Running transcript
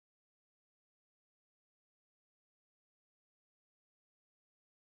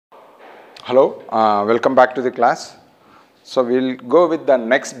Hello, welcome back to the class. So we'll go with the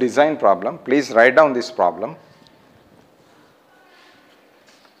next design problem. Please write down this problem.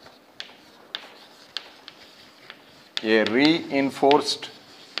 A reinforced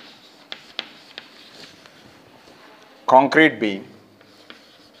concrete beam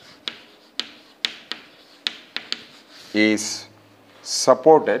is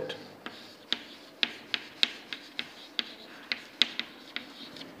supported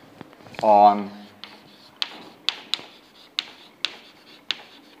on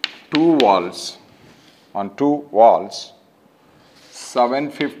two walls,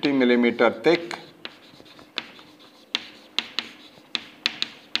 750 millimeter thick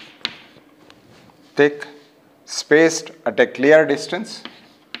spaced at a clear distance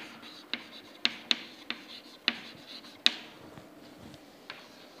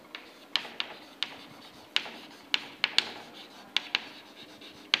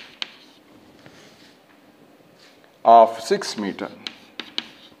of 6 meters.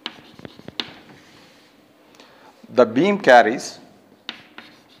 The beam carries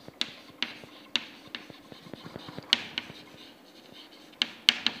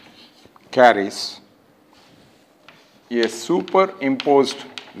a superimposed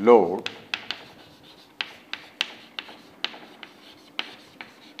load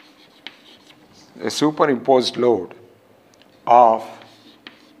of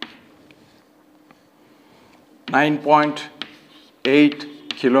 9.8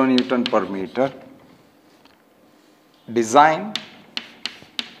 kilonewton per meter. Design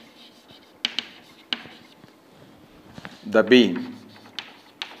the beam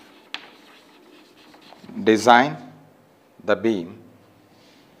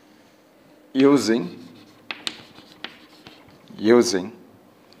using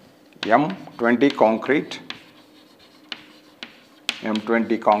M20 concrete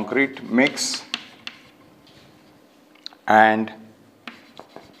mix and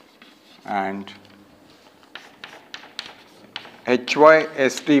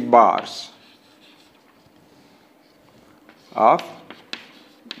HYST bars of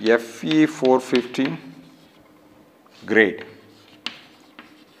Fe415 grade.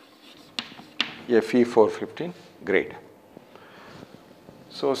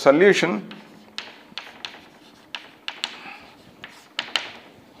 So solution.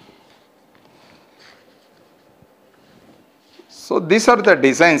 So these are the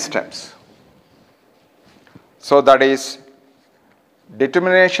design steps. So that is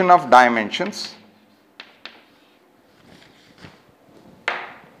determination of dimensions,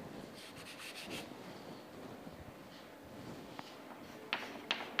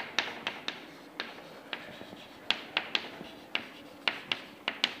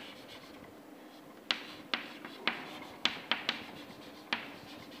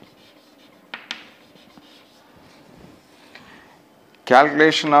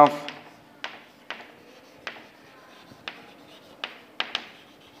 calculation of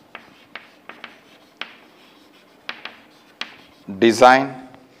design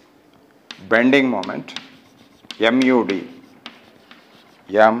bending moment, MUD,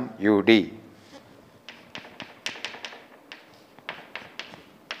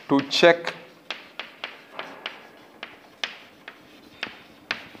 to check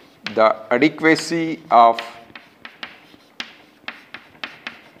the adequacy of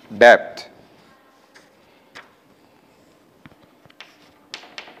depth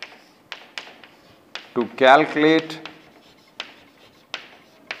to calculate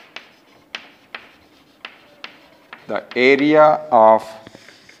the area of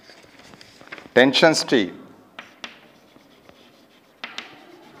tension steel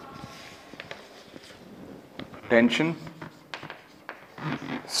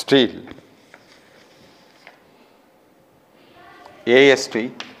AST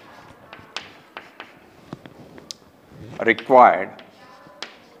required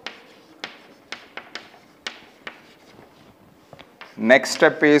next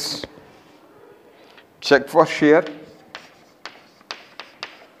step is check for shear,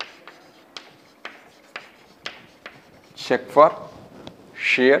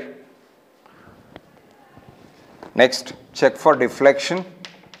 next check for deflection,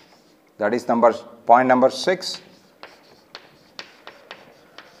 that is point number 6.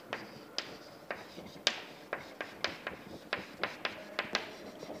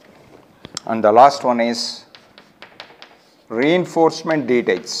 And the last one is reinforcement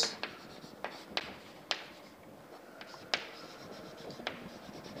details.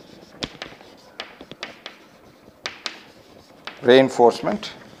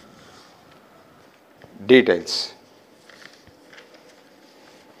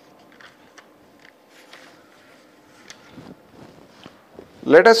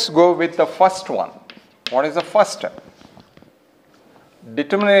 Let us go with the first one. What is the first step?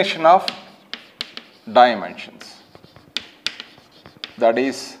 Determination of dimensions. That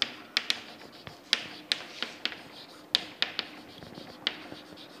is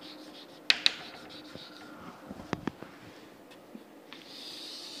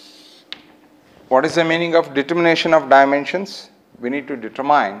what is the meaning of determination of dimensions? We need to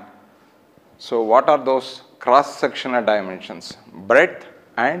determine, so what are those cross-sectional dimensions? Breadth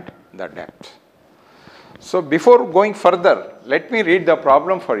and the depth. So before going further, let me read the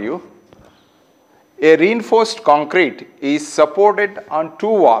problem for you. A reinforced concrete is supported on two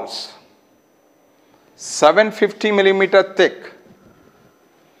walls, 750 millimeter thick,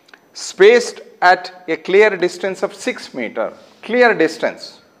 spaced at a clear distance of 6 meter. Clear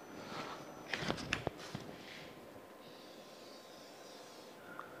distance.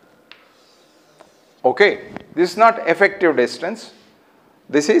 Okay, this is not effective distance.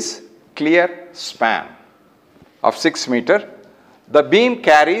 This is clear span of 6 meter. The beam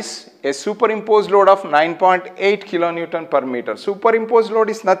carries a superimposed load of 9.8 kilonewton per meter. Superimposed load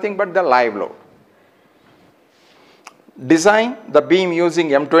is nothing but the live load. Design the beam using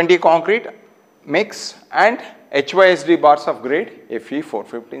M20 concrete mix and HYSD bars of grade Fe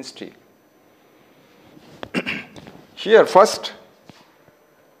 415 steel. Here first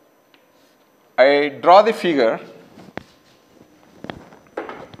I draw the figure.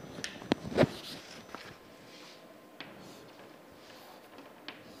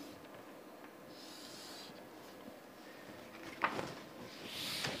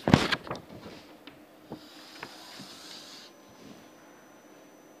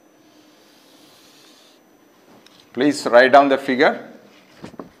 Please write down the figure.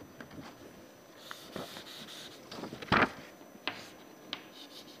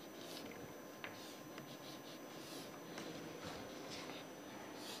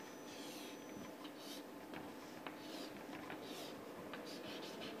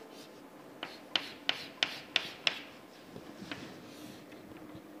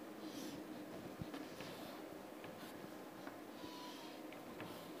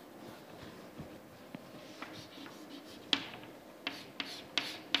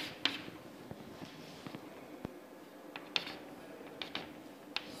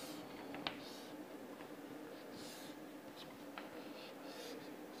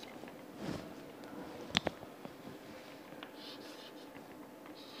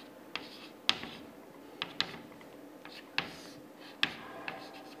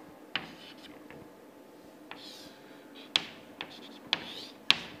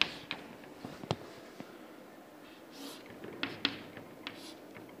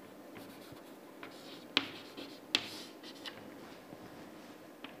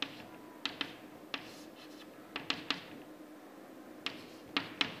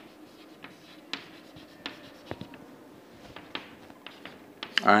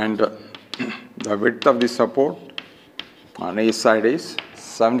 And the width of the support on each side is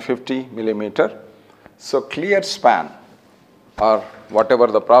 750 millimeter. So clear span, or whatever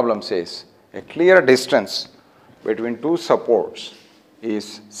the problem says, a clear distance between two supports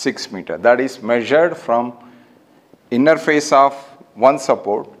is 6 meter. That is measured from inner face of one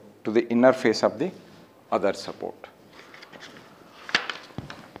support to the inner face of the other support.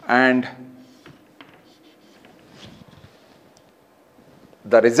 And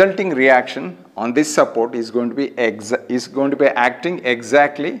the resulting reaction on this support is going to be acting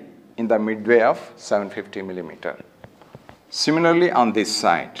exactly in the midway of 750 millimeter. Similarly on this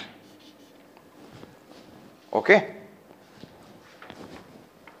side. Okay.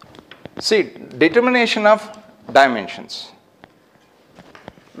 See, determination of dimensions.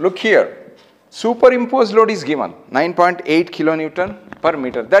 Look here, superimposed load is given 9.8 kilonewton per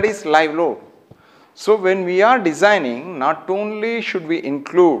meter. That is live load. So when we are designing, not only should we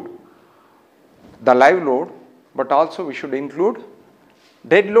include the live load, but also we should include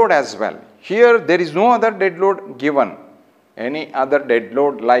dead load as well. Here there is no other dead load given. Any other dead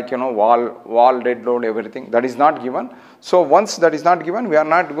load like wall dead load, everything, that is not given. So once that is not given, we are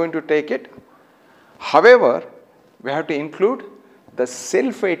not going to take it. However, we have to include the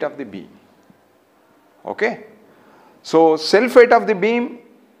self weight of the beam. Okay. So self weight of the beam,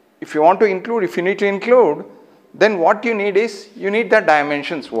 if you want to include, if you need to include, then what you need is, you need the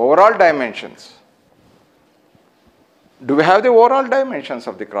dimensions, overall dimensions. Do we have the overall dimensions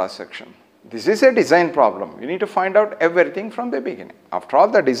of the cross section? This is a design problem. You need to find out everything from the beginning. After all,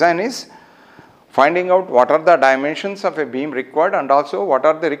 the design is finding out what are the dimensions of a beam required, and also what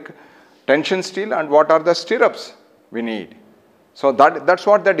are the tension steel and what are the stirrups we need. So that's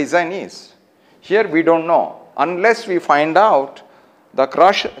what the design is. Here we don't know. Unless we find out the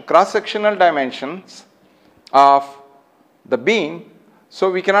cross-sectional dimensions of the beam, so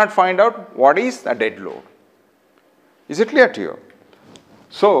we cannot find out what is the dead load. Is it clear to you?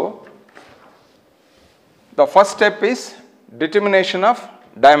 So, the first step is determination of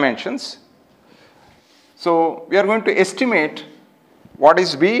dimensions. So, we are going to estimate what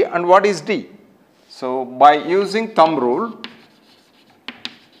is B and what is D. So, by using thumb rule,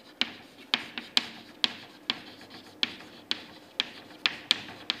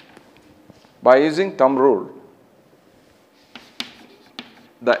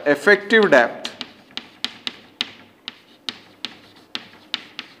 the effective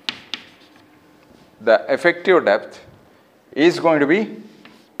depth is going to be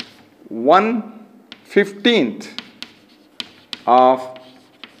 1/15 of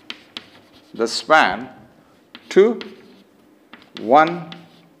the span to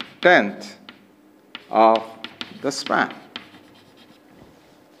 1/10 of the span.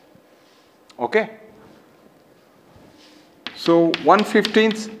 Okay. So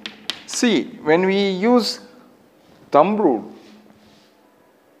 1/15, see, when we use thumb rule,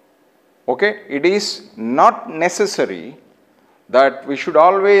 okay, it is not necessary that we should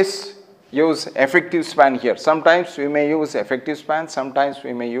always use effective span here. Sometimes we may use effective span, sometimes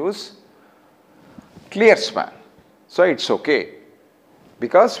we may use clear span. So it's okay,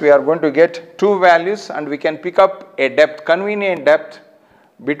 because we are going to get two values and we can pick up a depth, convenient depth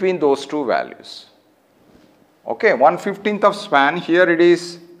between those two values. Okay, 1/15 of span, here it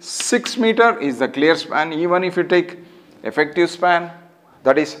is 6 meter is the clear span. Even if you take effective span,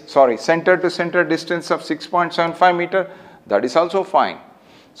 that is, sorry, center to center distance of 6.75 meter, that is also fine.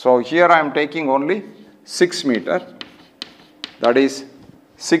 So here I am taking only 6 meter, that is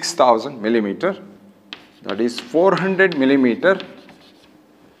 6000 millimeter, that is 400 millimeter,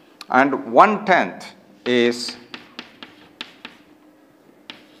 and 1/10 is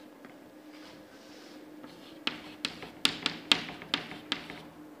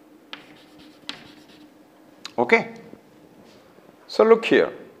okay. So look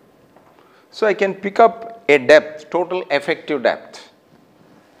here. So I can pick up a depth, total effective depth,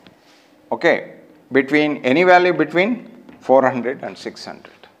 okay, between any value between 400 and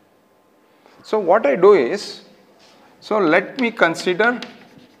 600. So what I do is, so let me consider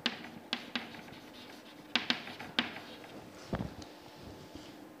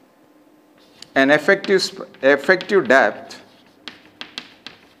an effective depth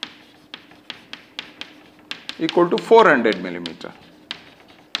equal to 400 millimeter.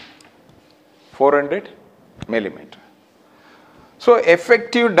 400 millimeter. So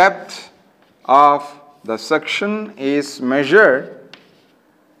effective depth of the section is measured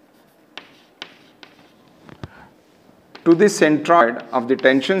to the centroid of the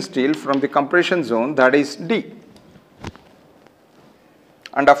tension steel from the compression zone, that is D.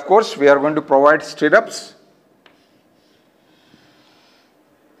 And of course, we are going to provide stirrups.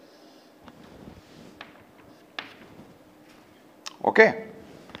 Okay.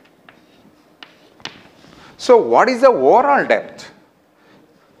 So what is the overall depth?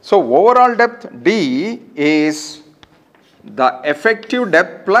 So overall depth D is the effective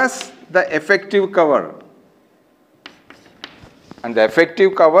depth plus the effective cover. And the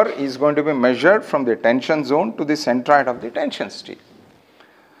effective cover is going to be measured from the tension zone to the centroid of the tension steel.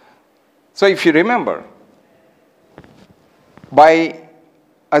 So if you remember, by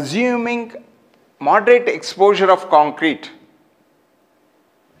assuming moderate exposure of concrete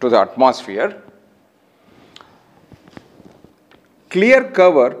to the atmosphere, clear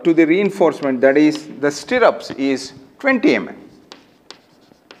cover to the reinforcement, that is the stirrups, is 20 mm.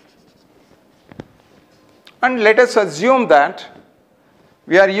 And let us assume that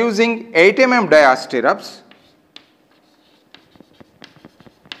we are using 8 mm dia stirrups.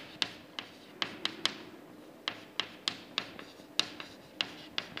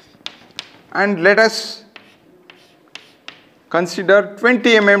 And let us consider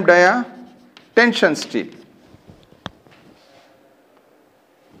 20 mm dia tension steel.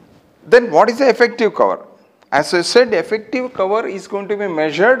 Then what is the effective cover? As I said, effective cover is going to be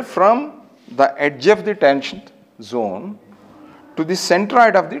measured from the edge of the tension zone to the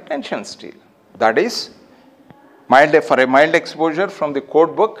centroid of the tension steel. That is, for a mild exposure from the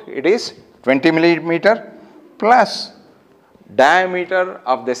code book, it is 20 millimeter plus diameter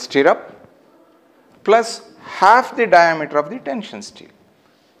of the stirrup plus half the diameter of the tension steel.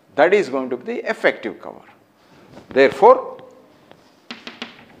 That is going to be the effective cover. Therefore,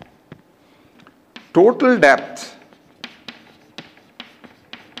 total depth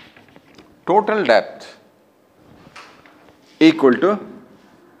equal to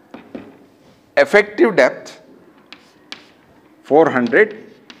effective depth 400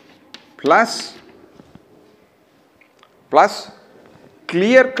 plus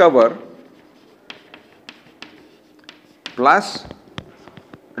clear cover plus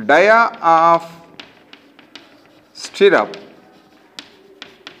dia of stirrup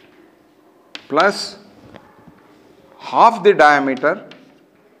plus half the diameter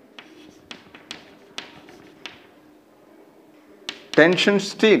tension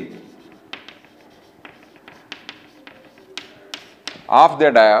steel of the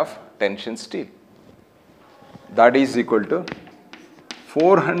dia of tension steel, that is equal to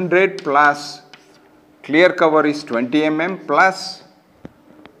 400 plus clear cover is 20 mm plus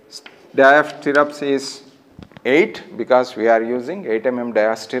dia of stirrups is 8 because we are using 8 mm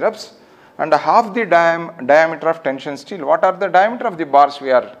dia stirrups, and half the diameter of tension steel. What are the diameter of the bars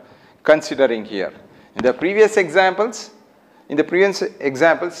we are considering here? In the previous examples,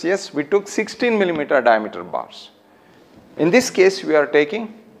 yes, we took 16 millimeter diameter bars. In this case, we are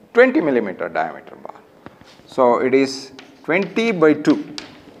taking 20 millimeter diameter bar. So it is 20 by 2.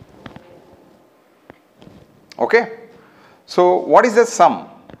 Okay. So what is the sum?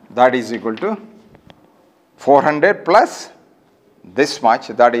 That is equal to 400 plus this much,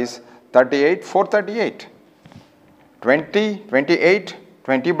 that is 38, 438. 20, 28,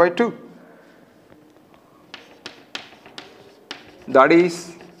 20 by 2. That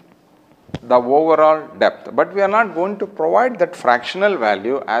is the overall depth, but we are not going to provide that fractional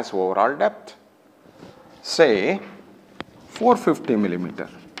value as overall depth. Say 450 millimeter.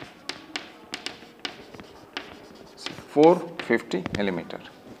 450 millimeter.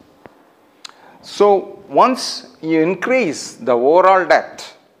 So once you increase the overall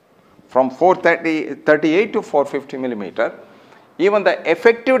depth from 438 to 450 millimeter, even the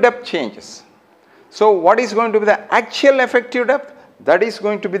effective depth changes. So what is going to be the actual effective depth? That is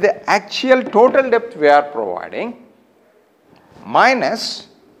going to be the actual total depth we are providing minus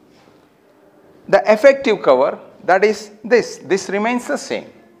the effective cover, that is this. This remains the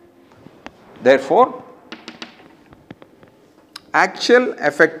same. Therefore, actual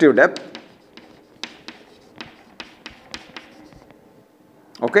effective depth,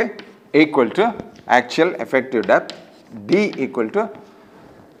 okay, equal to actual effective depth, D equal to,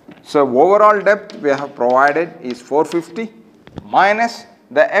 so overall depth we have provided is 450 minus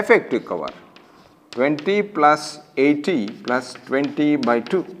the effective cover, 20 plus 80 plus 20 by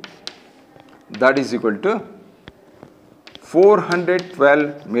 2, that is equal to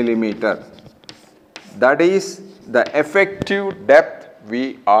 412 millimeter. That is the effective depth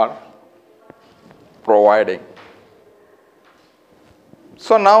we are providing.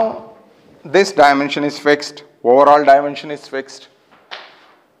 So now this dimension is fixed, overall dimension is fixed.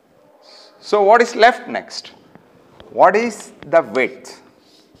 So what is left next? What is the width?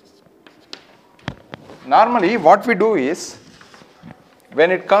 Normally what we do is,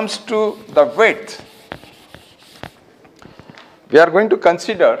 when it comes to the width, we are going to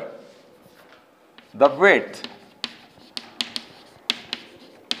consider the width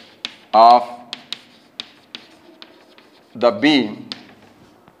of the beam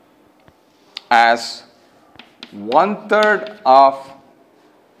as 1/3 of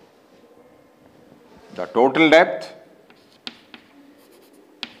the total depth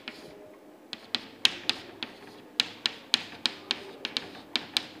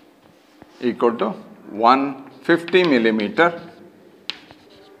equal to 150 millimeter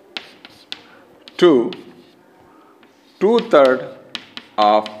to 2/3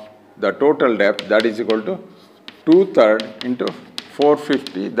 of the total depth, that is equal to 2/3 into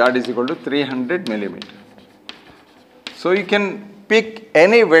 450, that is equal to 300 millimeter. So you can pick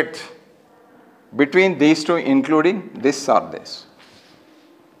any width between these two, including this or this.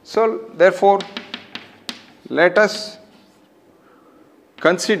 So therefore, let us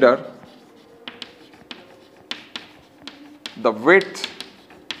consider the width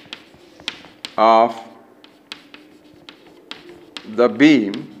of the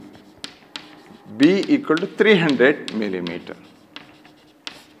beam B equal to 300 millimeter.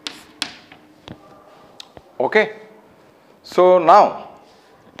 Okay. So now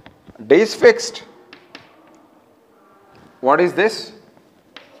D is fixed. What is this?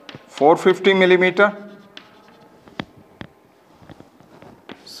 450 millimeter.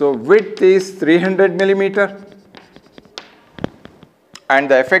 So width is 300 millimeter and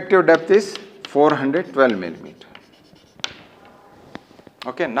the effective depth is 412 millimeter.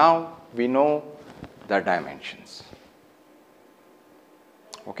 Okay, now we know the dimensions.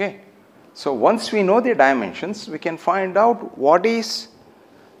 Okay, so once we know the dimensions, we can find out what is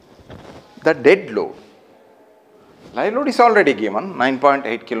the dead load. Live load is already given,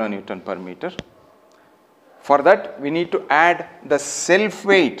 9.8 kilonewton per meter. For that, we need to add the self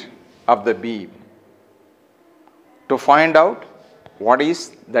weight of the beam to find out what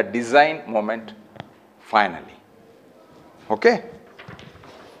is the design moment finally. Okay?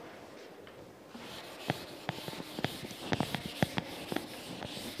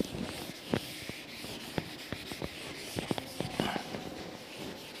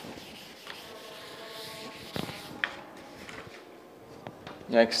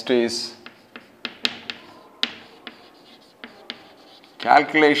 Next is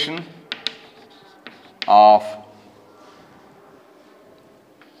calculation of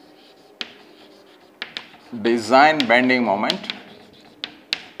design bending moment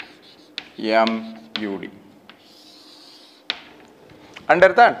MUD. Under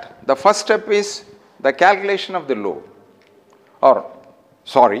that, the first step is the calculation of the load,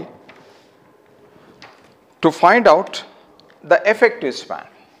 to find out the effective span.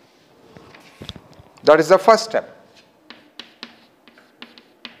 That is the first step.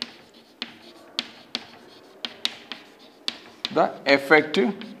 The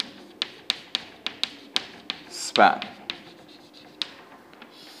effective span.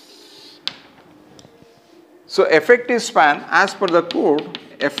 So, effective span, as per the code,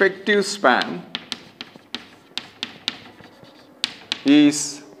 effective span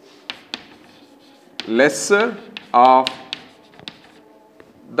is lesser of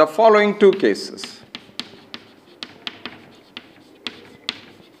the following two cases.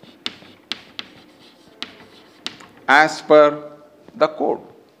 As per the code.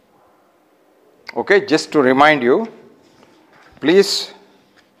 Okay, just to remind you, please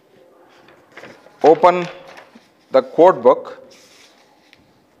open the code book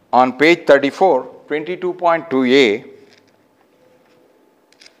on page 34, 22.2a.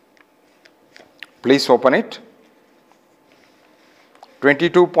 Please open it.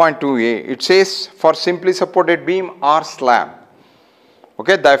 22.2a. It says for simply supported beam or slab.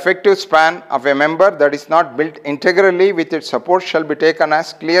 Okay, the effective span of a member that is not built integrally with its support shall be taken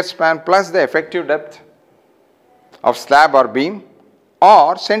as clear span plus the effective depth of slab or beam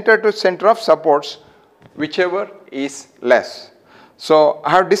or center to center of supports, whichever is less. So,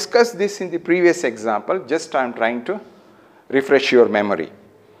 I have discussed this in the previous example, just I am trying to refresh your memory.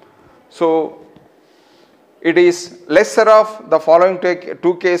 So, it is lesser of the following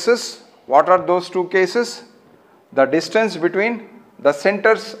two cases. What are those two cases? The distance between the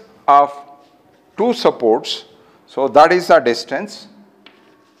centers of two supports. So, that is the distance.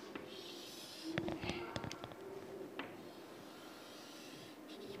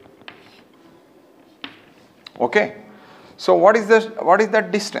 Okay. So, what is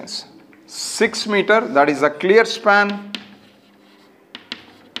that distance? 6 meter, that is a clear span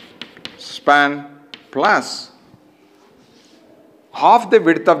plus half the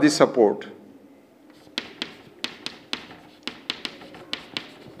width of the support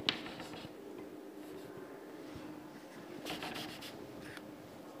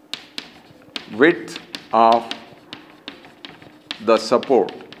width of the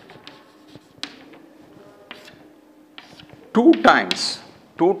support 2 times.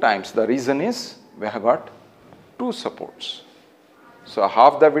 The reason is we have got 2 supports. So,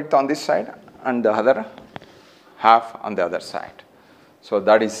 half the width on this side and the other half on the other side. So,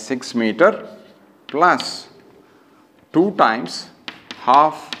 that is 6 meter plus 2 times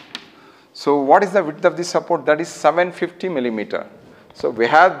half. So, what is the width of the support? That is 750 millimeter. So, we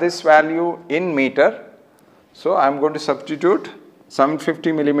have this value in meter. So, I am going to substitute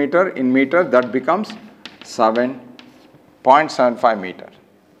 750 millimeter in meter, that becomes 7.75 meter.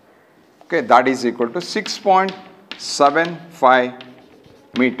 Okay, that is equal to 6.75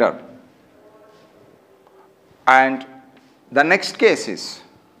 meter. And the next case is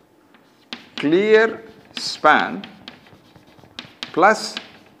clear span plus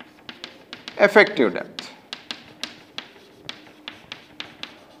effective depth.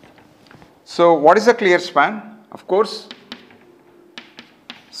 So, what is the clear span? Of course,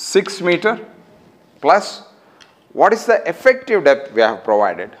 6 meter plus what is the effective depth we have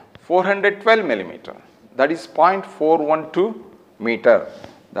provided? 412 millimeter, that is 0.412 meter,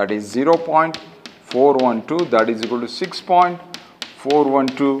 that is 0.412, that is equal to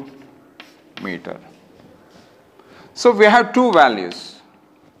 6.412 meter. So, we have 2 values.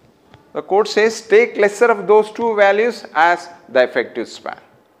 The code says take lesser of those 2 values as the effective span.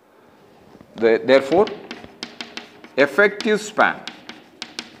 Therefore, effective span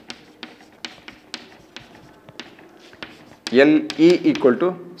LE equal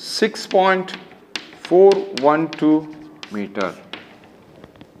to 6.412 meter.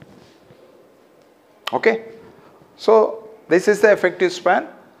 Okay. So, this is the effective span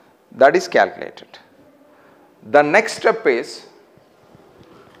that is calculated. the next step is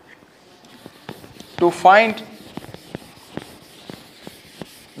to find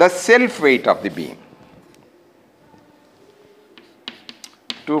the self weight of the beam.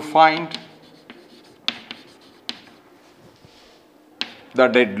 To find the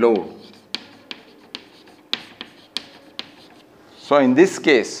dead load. So in this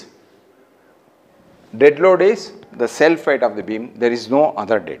case, dead load is the self weight of the beam. There is no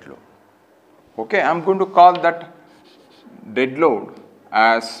other dead load. Okay, I am going to call that dead load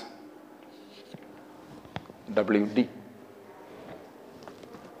as WD.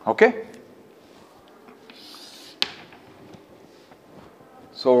 Okay.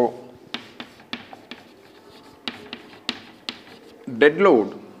 So dead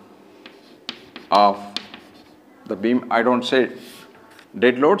load of the beam, I don't say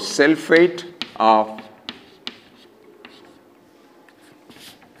dead load, self weight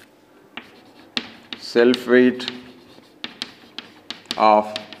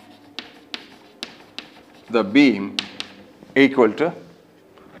of the beam equal to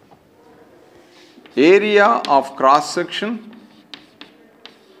area of cross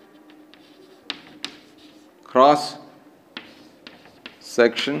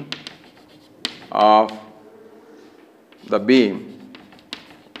section of the beam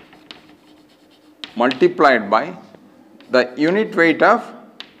multiplied by the unit weight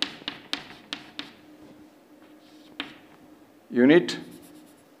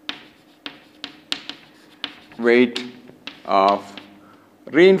of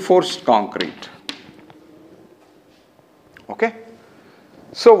reinforced concrete. Okay.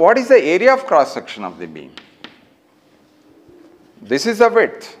 So what is the area of cross section of the beam? This is the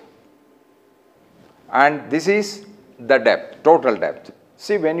width and this is the depth, total depth.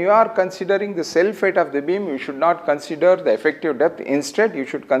 See, when you are considering the self weight of the beam, you should not consider the effective depth. Instead, you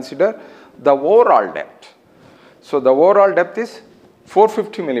should consider the overall depth. So the overall depth is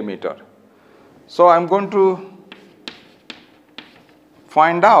 450 millimeter. So I am going to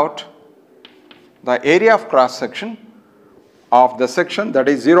find out the area of cross section of the section, that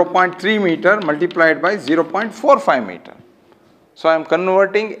is 0.3 meter multiplied by 0.45 meter. So I am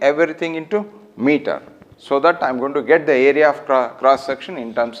converting everything into meter, so that I am going to get the area of cross section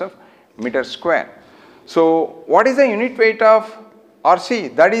in terms of meter square. So what is the unit weight of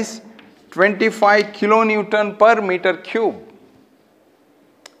RC? That is 25 kilonewton per meter cube.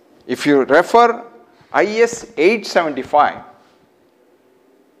 If you refer IS 875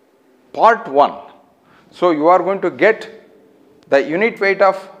 part 1, so you are going to get the unit weight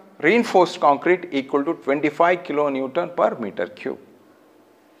of reinforced concrete equal to 25 kilonewton per meter cube.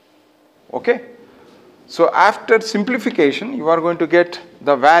 Okay. So after simplification, you are going to get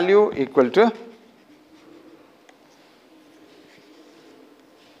the value equal to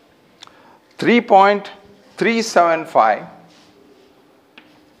 3.375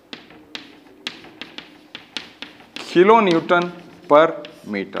 kilonewton per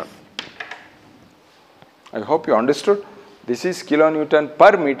meter. I hope you understood. This is kilonewton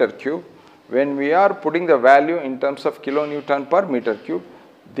per meter cube. When we are putting the value in terms of kilonewton per meter cube,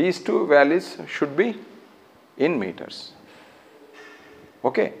 these two values should be in meters.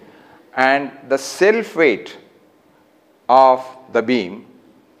 Okay. And the self weight of the beam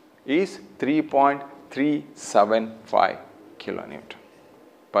is 3.375 kilonewton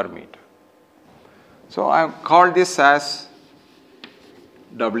per meter. So I have called this as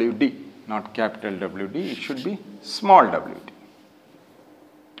WD, not capital WD, it should be small wd.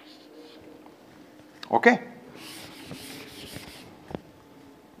 Okay.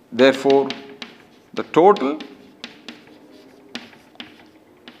 Therefore, the total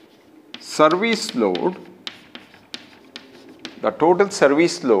service load,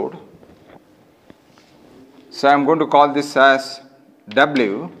 so I am going to call this as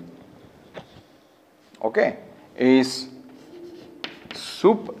W, okay, is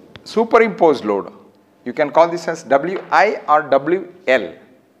superimposed load. You can call this as WI or WL.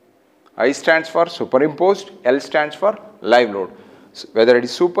 I stands for superimposed, L stands for live load. So whether it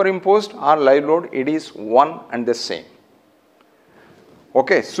is superimposed or live load, it is one and the same.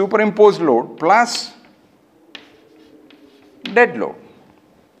 Okay, superimposed load plus dead load.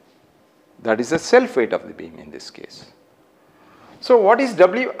 That is the self weight of the beam in this case. So what is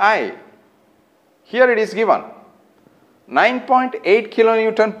WI? Here it is given 9.8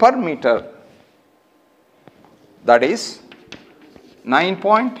 kilonewton per meter. That is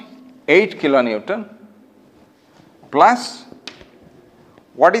 9.8 kilonewton plus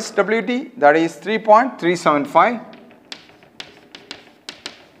what is WD? That is 3.375.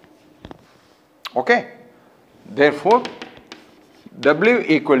 Okay. Therefore, W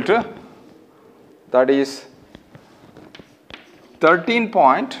equal to, that is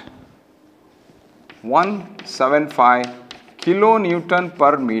 13.175 kilonewton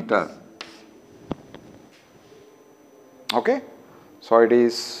per meter. Okay, so it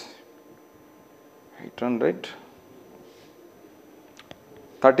is 800,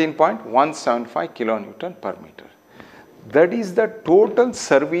 13.175 kilonewton per meter. That is the total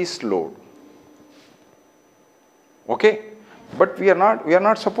service load. Okay, but we are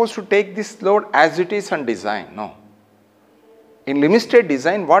not supposed to take this load as it is and design. No. In limit state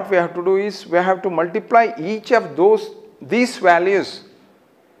design, what we have to do is we have to multiply each of these values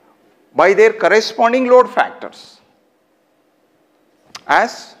by their corresponding load factors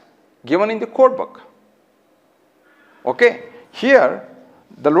as given in the code book. Okay, here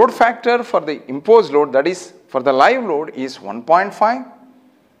the load factor for the imposed load, that is for the live load, is 1.5,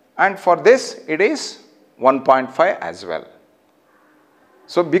 and for this it is 1.5 as well.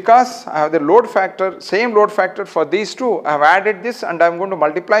 So because I have the load factor, same load factor for these two, I have added this and I am going to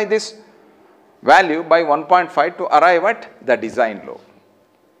multiply this value by 1.5 to arrive at the design load.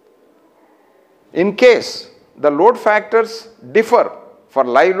 In case the load factors differ for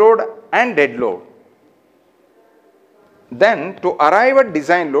live load and dead load, then to arrive at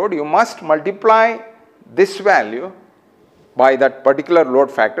design load, you must multiply this value by that particular load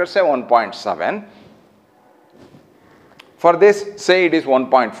factor, say 1.7. For this, say it is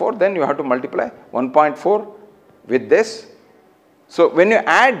 1.4, then you have to multiply 1.4 with this. So when you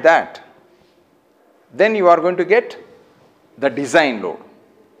add that, then you are going to get the design load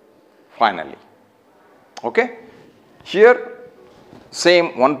finally. Okay? Here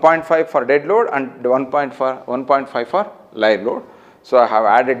same 1.5 for dead load and 1.5 for live load. So I have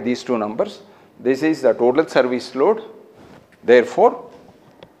added these two numbers. This is the total service load. Therefore,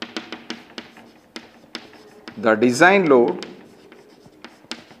 the design load,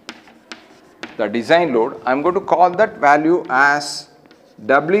 I am going to call that value as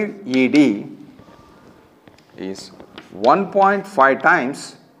WED is 1.5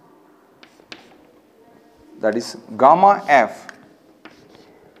 times, that is gamma F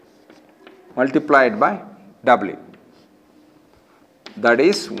multiplied by W, that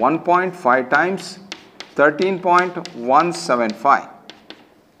is 1.5 times 13.175.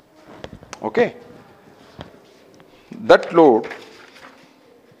 Okay, that load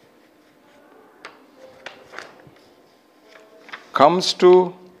comes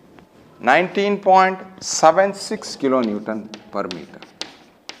to 19.76 kilonewton per meter.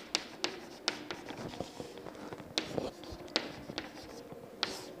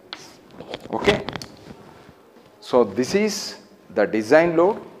 Okay, so this is the design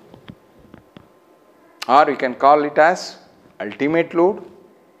load, or you can call it as ultimate load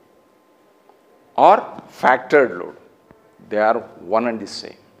or factored load. They are one and the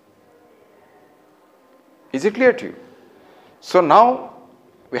same. Is it clear to you? So now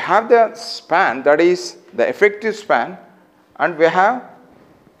we have the span, that is the effective span, and we have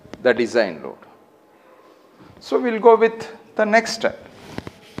the design load. So we will go with the next step.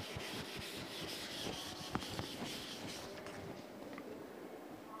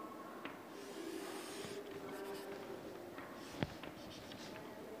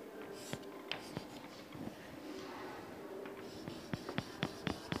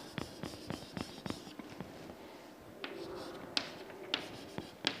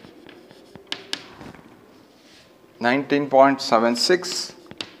 .76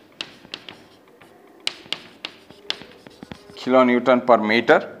 kilonewton per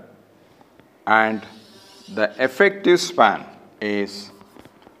meter, and the effective span is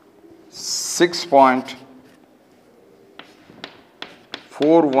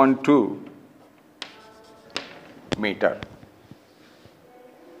 6.412 meter.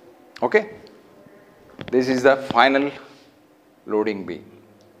 Okay, this is the final loading beam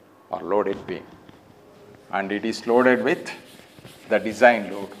or loaded beam, and it is loaded with the design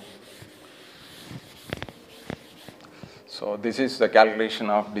load. So this is the calculation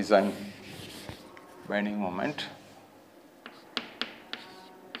of design bending moment.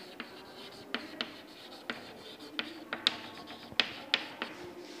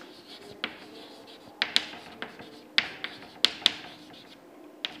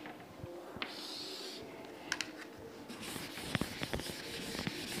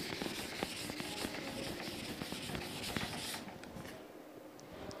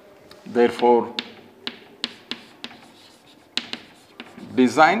 Therefore,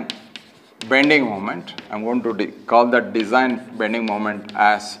 design bending moment, I am going to call that design bending moment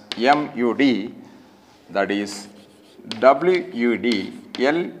as MUD, that is WUD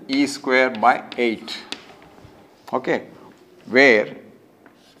LE square by 8, okay, where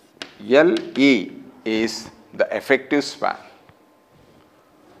LE is the effective span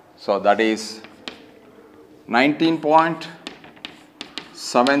So that is 19.76,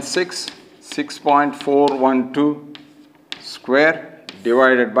 6.412 square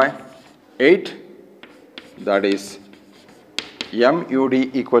divided by 8, that is MUD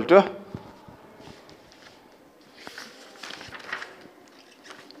equal to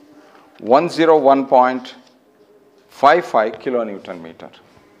 101.55 kilonewton meter.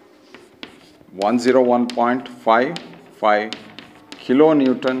 101.55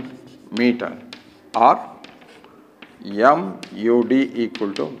 kilonewton meter, or MUD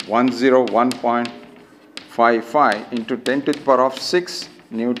equal to 101.55 into 10 to the power of 6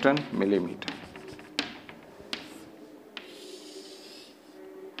 Newton millimeter.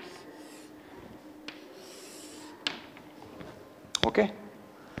 Okay.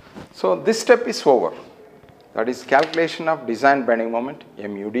 So this step is over. That is calculation of design bending moment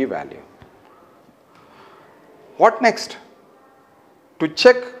MUD value. What next? To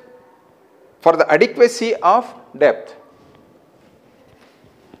check for the adequacy of depth.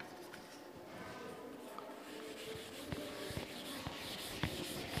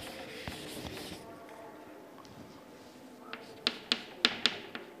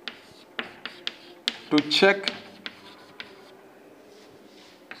 To check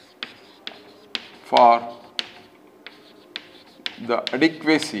for the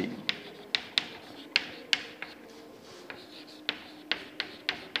adequacy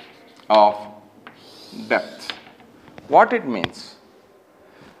of depth. What it means?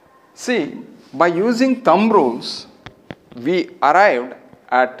 See, by using thumb rules, we arrived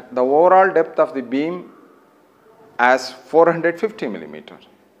at the overall depth of the beam as 450 millimeter.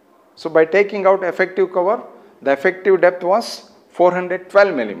 So by taking out effective cover, the effective depth was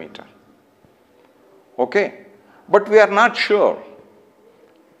 412 millimeter. Okay, but we are not sure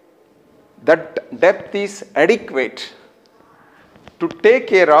that depth is adequate to take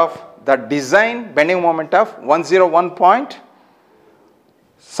care of the design bending moment of 101 point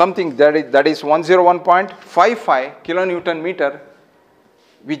something, that is 101.55 kilonewton meter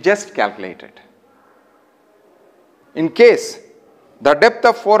we just calculated. In case the depth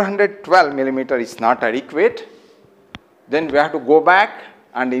of 412 millimeter is not adequate, then we have to go back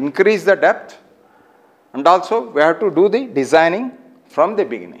and increase the depth, and also we have to do the designing from the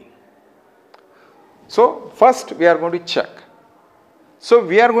beginning. So first we are going to check. So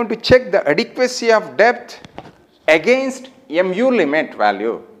we are going to check the adequacy of depth against MU limit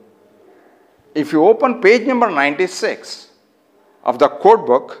value. If you open page number 96 of the code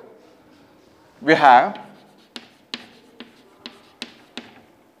book, we have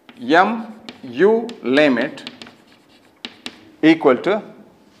MU limit equal to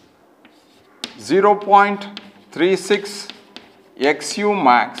 0.36 XU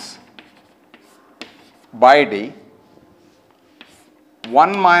max by D,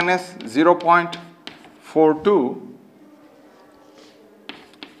 1 minus 0.42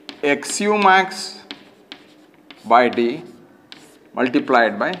 XU max by D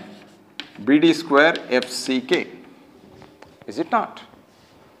multiplied by BD square FCK. Is it not?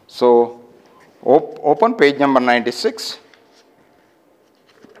 So open page number 96.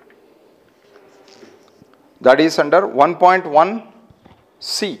 That is under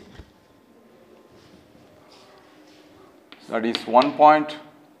 1.1C. That is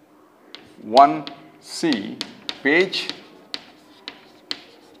 1.1C, page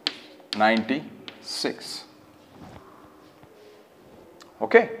 96.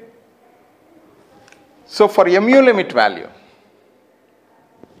 Okay. So for MU limit value,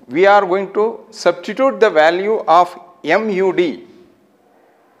 we are going to substitute the value of MUD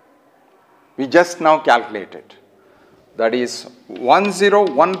we just now calculated. That is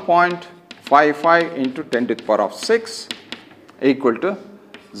 101.55 into 10 to the power of 6 equal to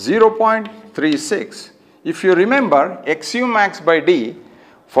 0.36. If you remember, XU max by D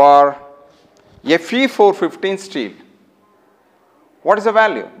for Fe415 steel, what is the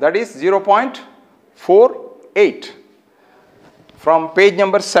value? That is 0.48 from page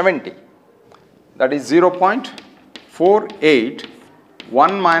number 70. That is 0.48.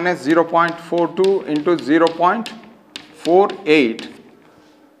 1 minus 0.42 into 0.48,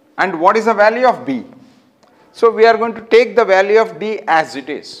 and what is the value of B? So we are going to take the value of D as it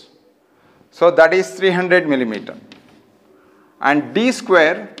is. So that is 300 millimeter, and D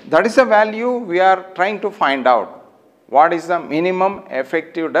square, that is the value we are trying to find out. What is the minimum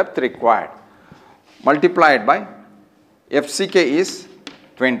effective depth required? Multiplied by FCK is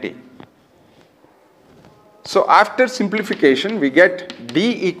 20. So after simplification, we get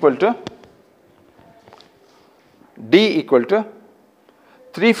D equal to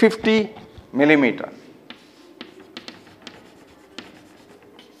 350 millimeter.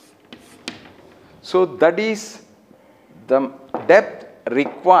 So that is the depth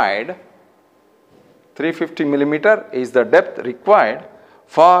required, 350 millimeter is the depth required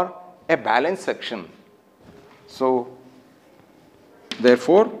for a balanced section. So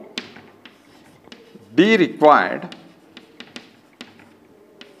therefore, D required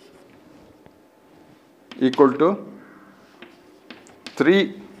equal to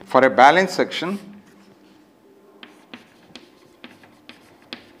 3 for a balanced section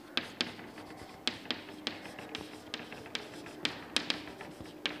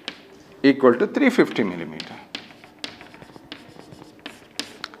equal to 350 millimeter.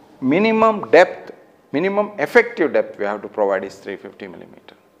 Minimum depth, minimum effective depth we have to provide is 350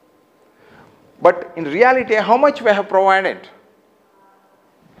 millimeter. But in reality, how much we have provided?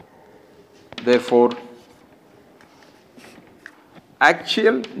 Therefore,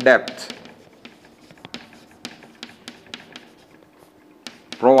 actual depth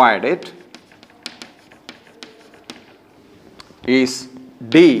provided is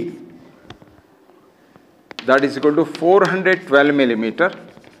D, that is equal to 412 millimeter,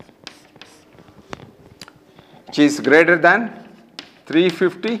 which is greater than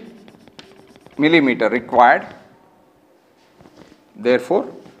 350 millimeter required.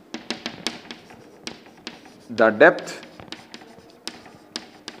 Therefore, the depth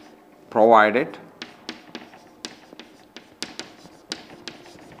provided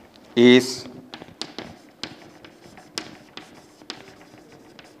is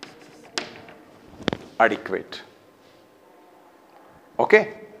adequate.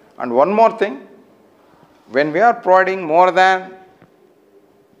 Okay? And one more thing, when we are providing more than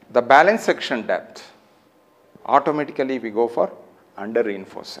the balanced section depth, automatically we go for under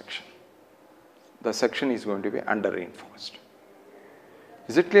reinforced section. The section is going to be under reinforced.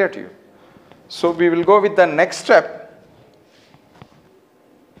 Is it clear to you? So we will go with the next step.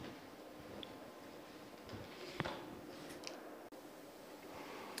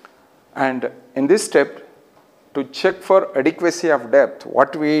 And in this step, to check for adequacy of depth,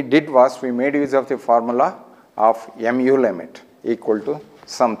 what we did was we made use of the formula of mu limit equal to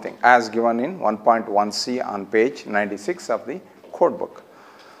something as given in 1.1c on page 96 of the code book.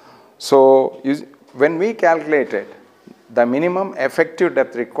 So when we calculated the minimum effective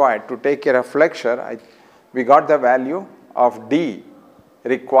depth required to take care of flexure, we got the value of D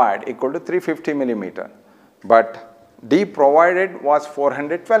required equal to 350 millimeter, but D provided was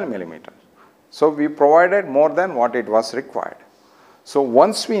 412 millimeter. So we provided more than what it was required. So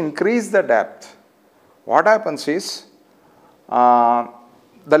once we increase the depth, what happens is the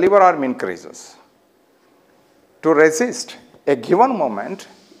lever arm increases. To resist a given moment,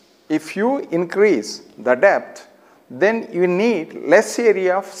 if you increase the depth, then you need less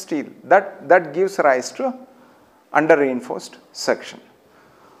area of steel. That gives rise to under reinforced section.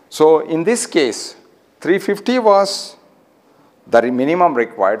 So in this case, 350 was the minimum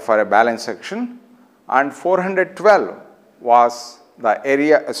required for a balanced section, and 412 was the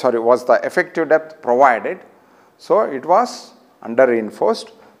effective depth provided. So it was under reinforced.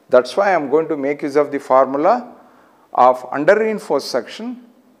 That's why I am going to make use of the formula of under reinforced section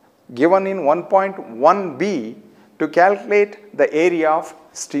given in 1.1b to calculate the area of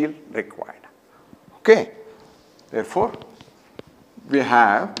steel required. Okay. Therefore, we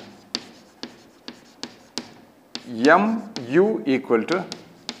have mu equal to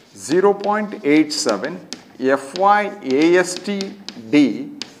 0.87 Fy AST D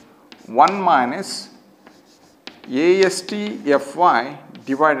 1 minus AST Fy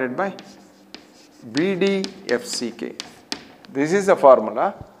divided by BD FCK. This is the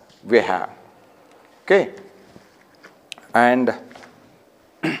formula we have. Okay. And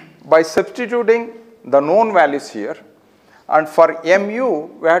by substituting the known values here, and for mu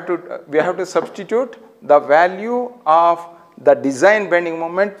we have to substitute the value of the design bending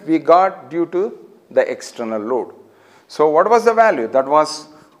moment we got due to the external load. So what was the value? That was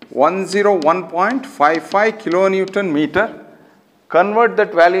 101.55 kilonewton meter. Convert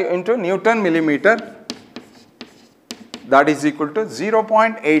that value into Newton millimeter. That is equal to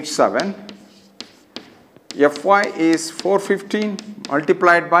 0.87. Fy is 415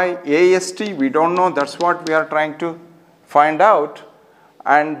 multiplied by AST. We don't know. That's what we are trying to find out.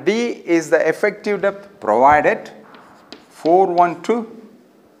 And D is the effective depth provided, 412,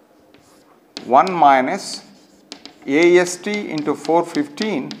 1 minus AST into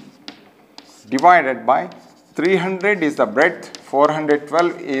 415 divided by 300 is the breadth,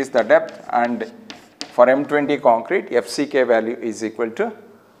 412 is the depth, and for M20 concrete, FCK value is equal to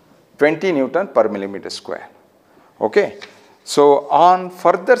 20 Newton per millimeter square. Okay. So on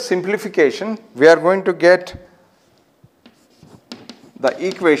further simplification, we are going to get the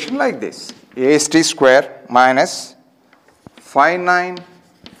equation like this. AST square minus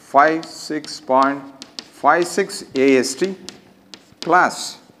 5956.56 AST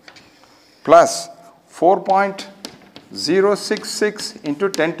plus 4.066 into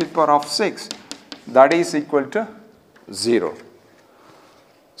 10 to the power of 6, that is equal to 0.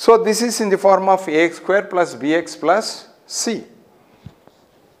 So this is in the form of ax square plus bx plus c.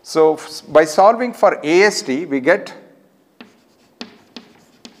 So by solving for AST, we get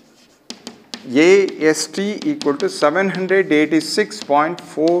AST equal to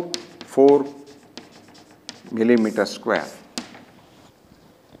 786.44 millimeter square.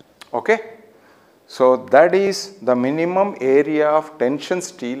 Okay. So that is the minimum area of tension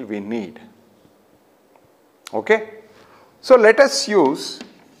steel we need. Okay. So let us use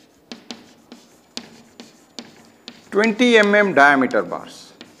 20 mm diameter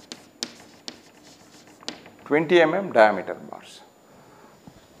bars. 20 mm diameter bars.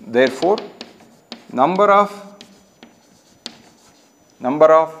 Therefore, number of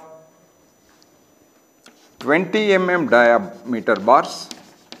 20 mm diameter bars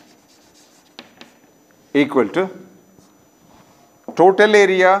equal to total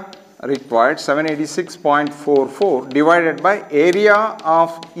area required 786.44 divided by area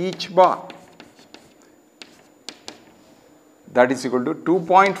of each bar, that is equal to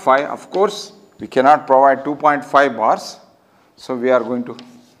 2.5. Of course, we cannot provide 2.5 bars, so we are going to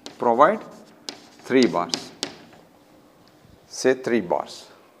provide 3 bars, say 3 bars.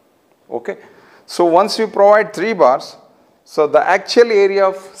 Okay. So once you provide 3 bars, so the actual area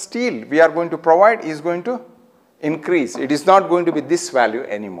of steel we are going to provide is going to increase. It is not going to be this value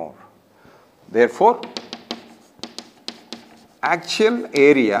anymore. Therefore, actual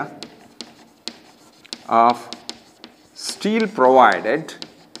area of steel provided,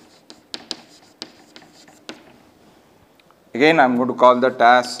 again I am going to call that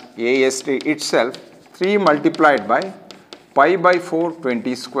as AST itself, 3 multiplied by pi by 4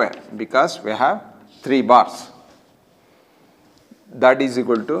 20 square, because we have 3 bars. That is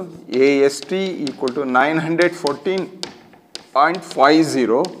equal to AST equal to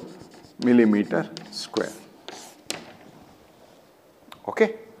 914.50 millimeter square.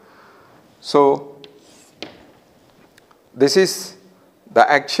 Okay. So this is the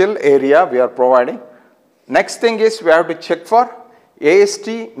actual area we are providing. Next thing is we have to check for AST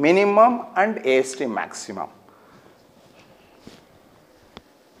minimum and AST maximum.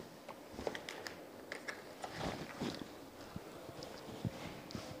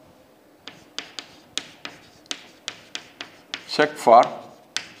 Check for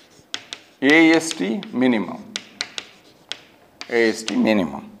AST minimum. AST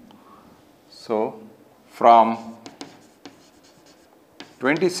minimum. So from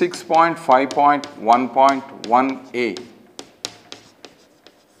 26.5.1.1a,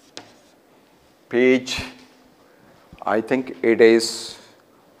 page, I think it is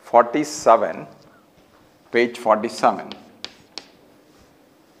 47, page 47.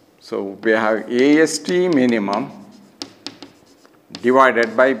 So we have AST minimum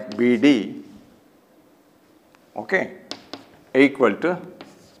divided by BD, okay, equal to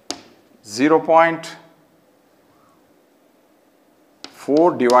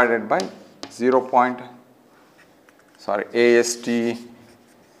 0.4 divided by AST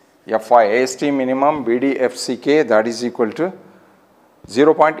FY, AST minimum BD FCK, that is equal to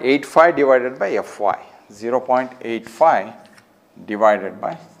 0.85 divided by FY, 0.85 divided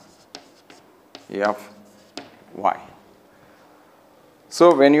by FY.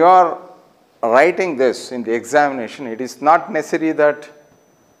 So when you are writing this in the examination, it is not necessary that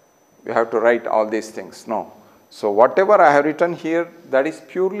you have to write all these things, no. So whatever I have written here, that is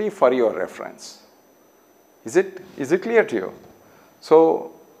purely for your reference. Is it clear to you?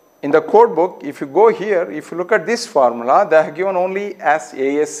 So in the code book, if you go here, if you look at this formula, they are given only as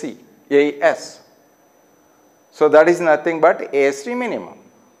AS. So that is nothing but AST minimum.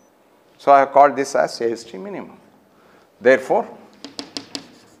 So I have called this as AST minimum. Therefore,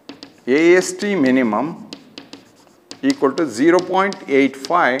 AST minimum equal to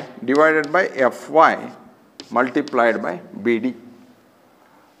 0.85 divided by Fy multiplied by BD.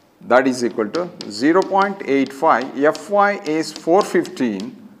 That is equal to 0.85. Fy is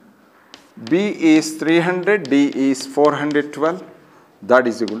 415, B is 300, D is 412. That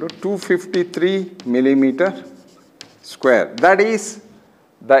is equal to 253 millimeter square. That is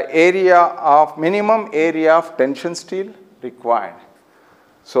the area of minimum area of tension steel required.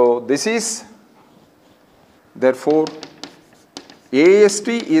 So this is, therefore, AST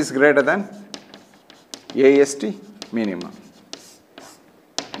is greater than AST minimum.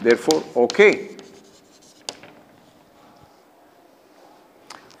 Therefore, okay.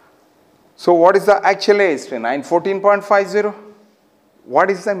 So what is the actual AST? 914.50.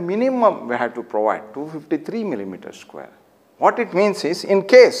 What is the minimum we have to provide? 253 millimeter square. What it means is, in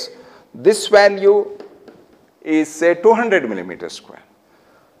case this value is say 200 millimeter square,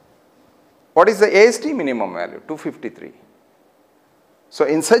 what is the AST minimum value? 253. So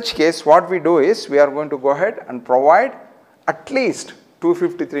in such case, what we do is, we are going to go ahead and provide at least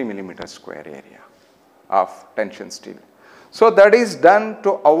 253 millimeter square area of tension steel. So that is done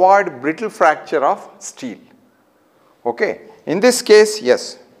to avoid brittle fracture of steel. Okay. In this case,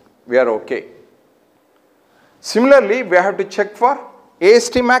 yes, we are okay. Similarly, we have to check for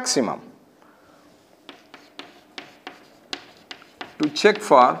AST maximum. To check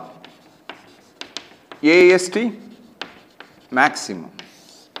for AST maximum.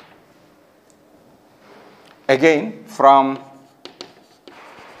 Again, from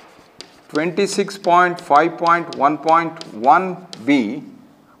 26.5.1.1b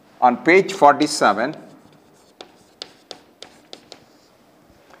on page 47,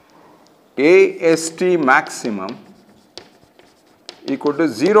 AST maximum equal to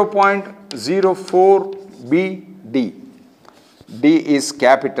 0.04 BD. D is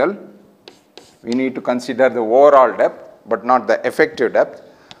capital. We need to consider the overall depth, but not the effective depth.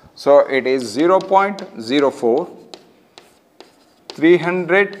 So it is 0.04.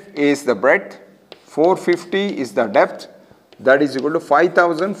 300 is the breadth, 450 is the depth, that is equal to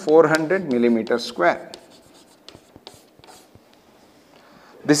 5400 millimeter square.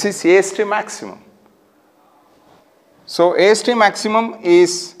 This is AST maximum. So AST maximum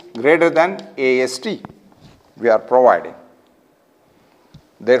is greater than AST we are providing.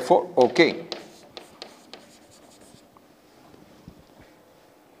 Therefore, okay.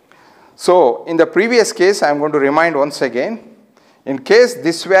 So in the previous case, I am going to remind once again, in case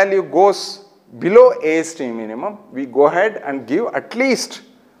this value goes below AST minimum, we go ahead and give at least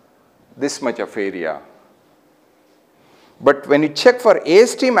this much of area. But when you check for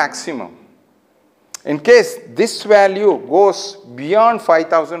AST maximum, in case this value goes beyond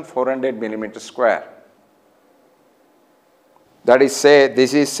 5400 millimeter square, that is say,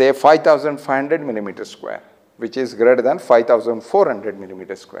 this is say 5500 millimeter square, which is greater than 5400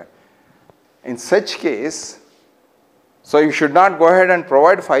 millimeter square. In such case, so you should not go ahead and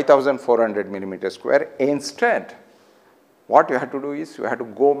provide 5400 millimeter square. Instead, what you have to do is, you have to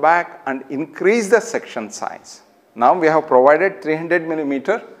go back and increase the section size. Now we have provided 300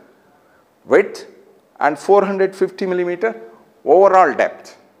 millimeter width and 450 millimeter overall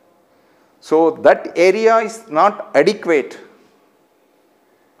depth. So that area is not adequate,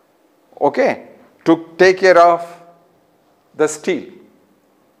 okay, to take care of the steel,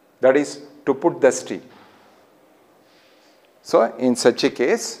 that is to put the steel. So in such a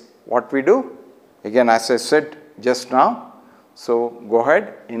case, what we do, again as I said just now, so go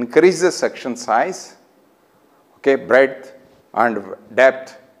ahead, increase the section size, okay, breadth and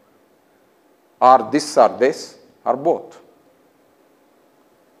depth, or this or both.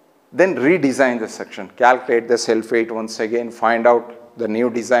 Then redesign the section, calculate the self weight once again, find out the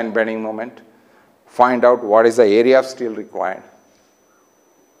new design bending moment, find out what is the area of steel required,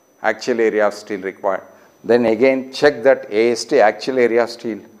 actual area of steel required. Then again check that AST actual area of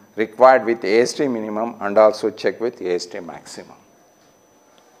steel required with AST minimum and also check with AST maximum.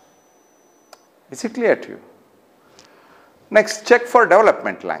 Is it clear to you? Next, check for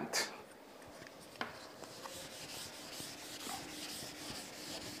development length.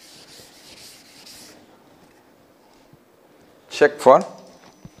 Check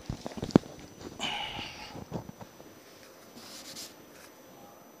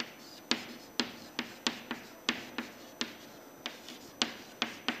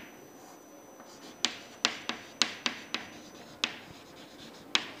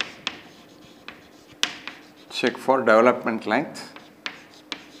for development length,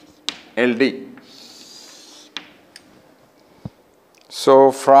 LD.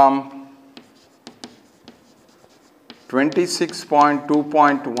 So from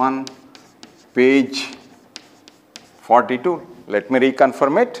 26.2.1 page 42, let me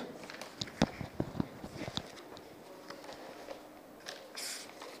reconfirm it.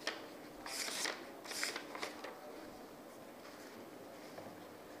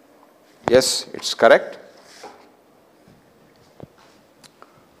 Yes, it's correct.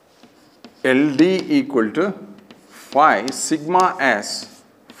 LD equal to phi sigma s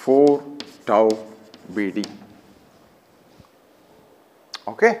 4 tau BD.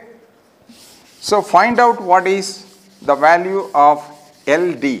 Okay. So find out what is the value of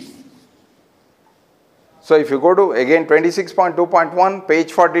LD. So if you go to again 26.2.1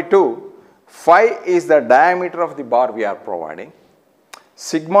 page 42, phi is the diameter of the bar we are providing.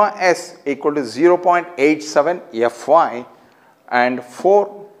 sigma s equal to 0.87 Fy, and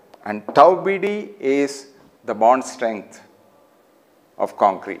 4 and tau Bd is the bond strength of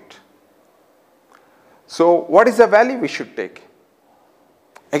concrete. So what is the value we should take?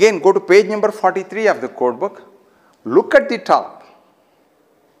 Again, go to page number 43 of the code book. Look at the top.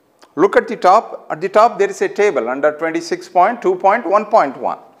 Look at the top. At the top there is a table under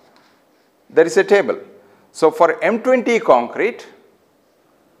 26.2.1.1. There is a table. So for M20 concrete,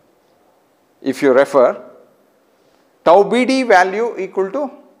 if you refer, tau Bd value equal to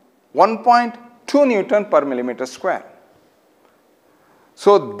 1.2 Newton per millimeter square.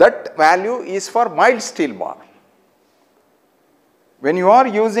 So that value is for mild steel bar. When you are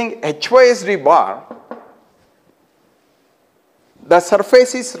using HYSD bar, the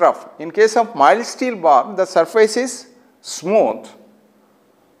surface is rough. In case of mild steel bar, the surface is smooth.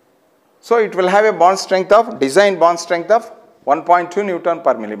 So it will have a bond strength of, design bond strength of 1.2 Newton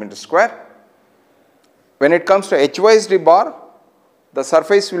per millimeter square. When it comes to HYSD bar, the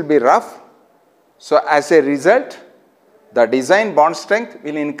surface will be rough. So as a result, the design bond strength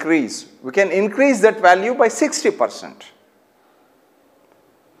will increase. We can increase that value by 60%.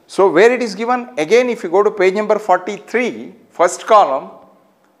 So where it is given, again if you go to page number 43, first column,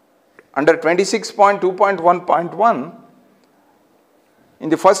 under 26.2.1.1, in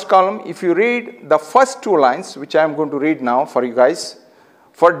the first column, if you read the first two lines, which I am going to read now for you guys,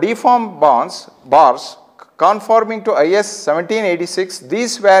 for deformed bars conforming to IS 1786,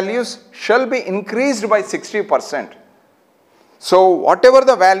 these values shall be increased by 60%. So whatever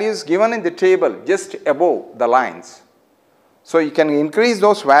the values given in the table just above the lines, so you can increase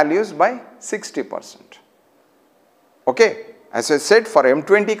those values by 60%. Okay, as I said, for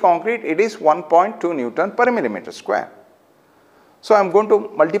M20 concrete it is 1.2 Newton per millimeter square. So I am going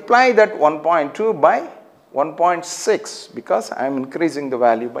to multiply that 1.2 by 1.6 because I am increasing the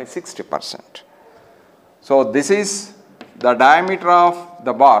value by 60%. So this is the diameter of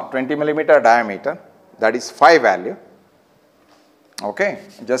the bar, 20 millimeter diameter, that is phi value. Okay,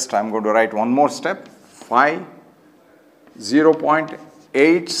 just I am going to write one more step, phi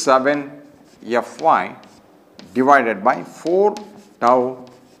 0.87 Fy divided by 4 tau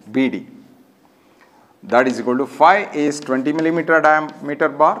Bd. That is equal to phi is 20 millimeter diameter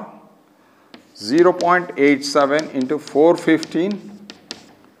bar, 0.87 into 415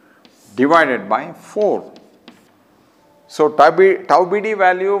 divided by 4. So tau Bd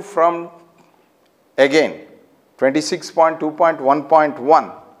value from again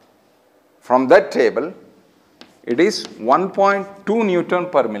 26.2.1.1, from that table it is 1.2 Newton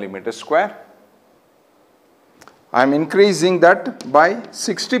per millimeter square. I am increasing that by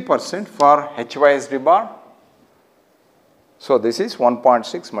 60% for HYSD bar. So this is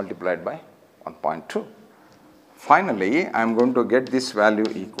 1.6 multiplied by 1.2. Finally, I am going to get this value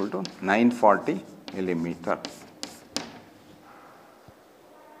equal to 940 millimeter.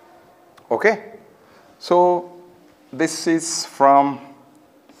 Okay. So this is from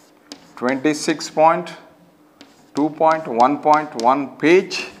 26.2.1.1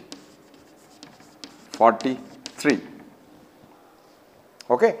 page 43.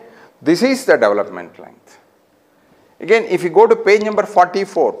 Okay. This is the development length. Again, if you go to page number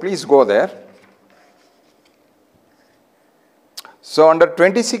 44, please go there. So under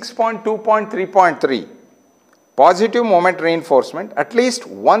 26.2.3.3, positive moment reinforcement, at least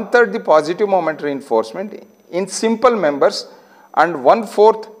 1/3 the positive moment reinforcement in simple members and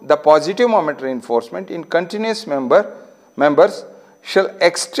 1/4 the positive moment reinforcement in continuous members shall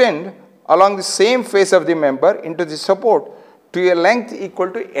extend along the same face of the member into the support to a length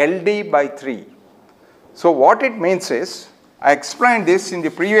equal to LD by 3. So what it means is, I explained this in the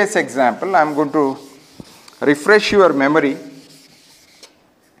previous example. I am going to refresh your memory.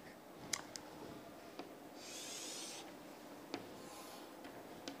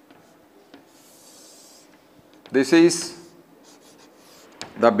 This is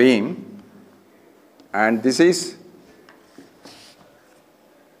the beam and this is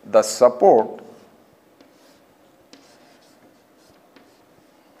the support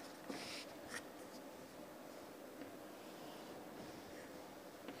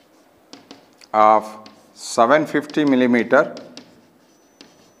of 750 millimeter,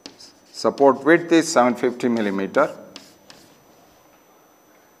 support width is 750 millimeter,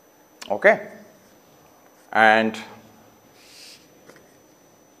 okay, and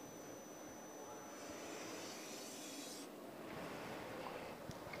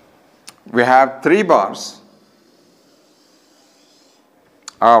we have 3 bars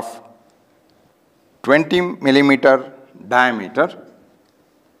of 20 millimeter diameter,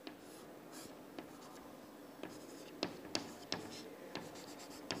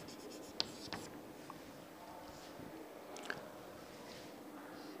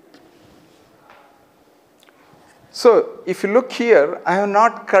 So if you look here, I have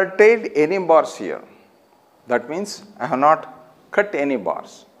not curtailed any bars here. That means I have not cut any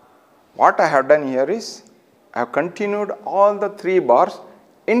bars. What I have done here is, I have continued all the 3 bars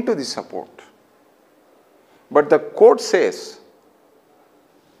into the support. But the code says,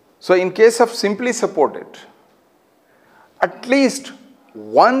 so in case of simply supported, at least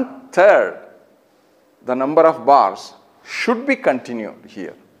 1/3 the number of bars should be continued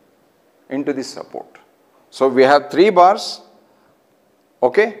here into the support. So we have 3 bars,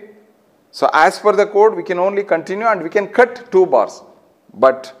 okay. So as per the code, we can only continue and we can cut 2 bars.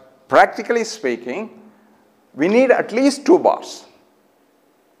 But practically speaking, we need at least 2 bars.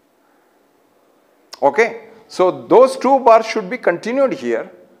 Okay. So those 2 bars should be continued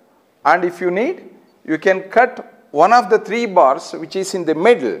here, and if you need, you can cut one of the 3 bars which is in the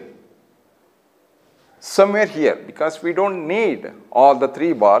middle somewhere here, because we don't need all the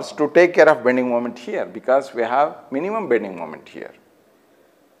 3 bars to take care of bending moment here, because we have minimum bending moment here.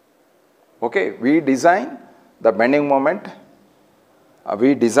 Okay, we design the bending moment,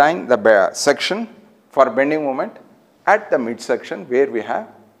 we design the section for bending moment at the midsection where we have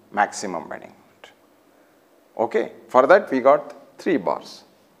maximum bending moment. Okay, for that we got 3 bars.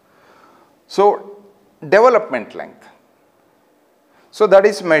 So development length. So that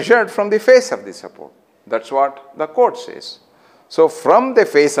is measured from the face of the support. That's what the code says. So from the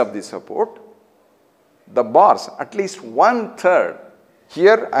face of the support, the bars, at least 1/3.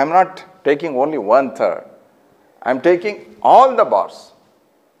 Here I am not taking only 1/3. I am taking all the bars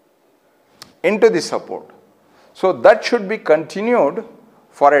into the support. So that should be continued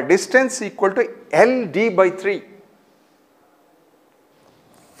for a distance equal to LD/3.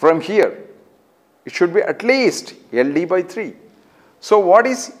 From here, it should be at least LD/3. So what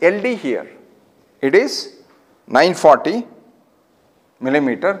is LD here? It is 940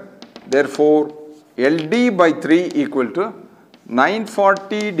 millimeter. Therefore, LD/3 equal to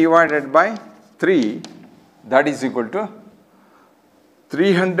 940 divided by 3, that is equal to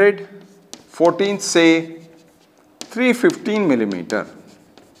 314, say 315 millimeter.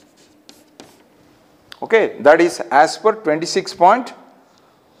 Okay, that is as per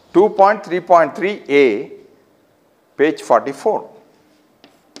 26.2.3.3a, page 44.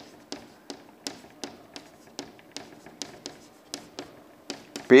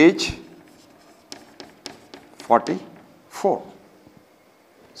 Page 44.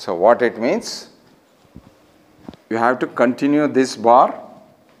 So what it means? You have to continue this bar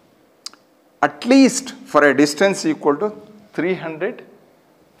at least for a distance equal to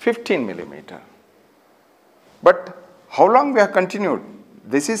 315 millimeter. But how long we have continued?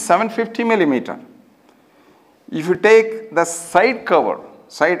 This is 750 millimeter. If you take the side cover,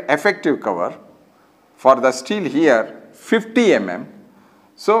 side effective cover for the steel here 50 mm,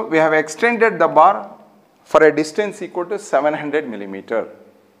 so we have extended the bar for a distance equal to 700 millimeter.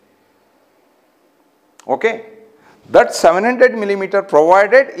 Okay. That 700 millimeter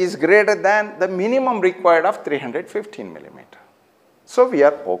provided is greater than the minimum required of 315 millimeter. So we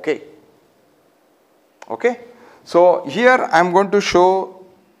are okay. Okay. So here I am going to show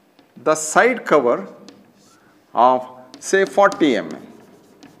the side cover of say 40 mm.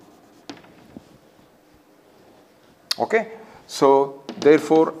 Okay. So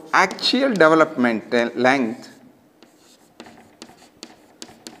therefore actual development length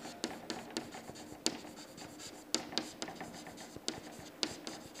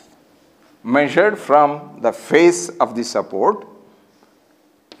measured from the face of the support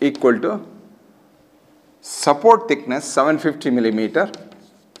equal to support thickness 750 millimeter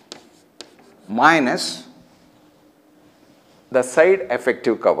minus the side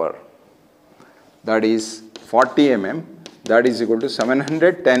effective cover, that is 40 mm, that is equal to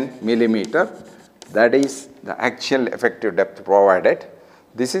 710 millimeter, that is the actual effective depth provided.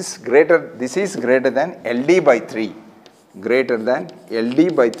 This is greater than LD/3, greater than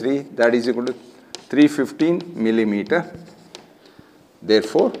LD/3, that is equal to 315 millimeter.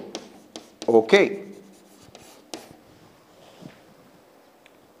 Therefore, okay.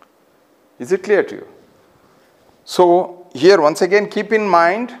 Is it clear to you? So here once again keep in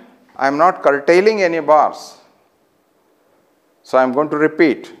mind, I am not curtailing any bars. So I am going to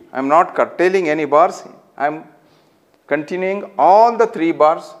repeat, I am not curtailing any bars, I am continuing all the 3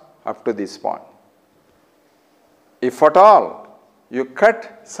 bars up to this point. If at all you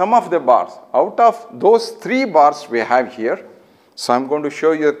cut some of the bars out of those 3 bars we have here, so I am going to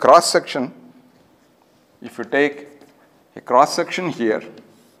show you a cross section. If you take a cross section here,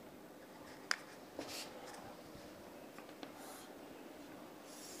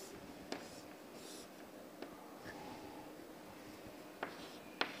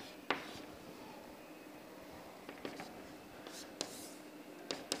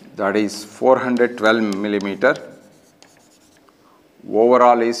 that is 412 millimeter.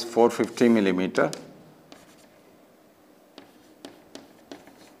 Overall is 450 millimeter.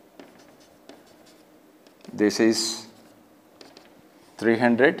 This is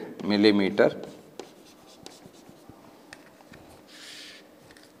 300 millimeter.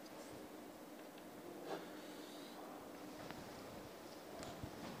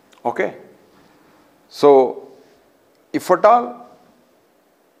 Okay. So, if at all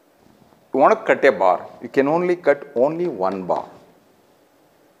you want to cut a bar, you can only cut only one bar.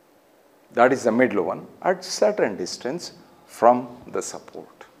 That is the middle one at certain distance from the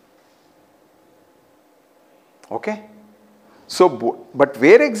support. Okay. So, but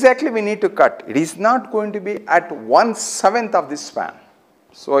where exactly we need to cut? It is not going to be at 1/7 of the span.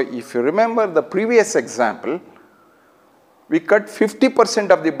 So, if you remember the previous example, we cut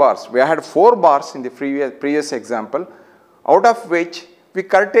 50% of the bars. We had 4 bars in the previous example, out of which we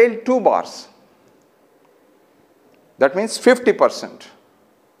curtailed 2 bars. That means 50%.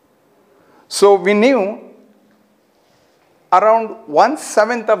 So, we knew around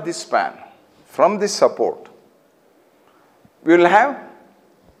 1/7 of the span from this support, we will have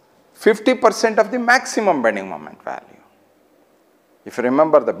 50% of the maximum bending moment value. If you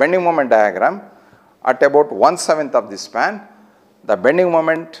remember the bending moment diagram, at about 1/7 of the span, the bending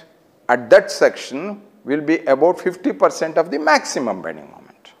moment at that section will be about 50% of the maximum bending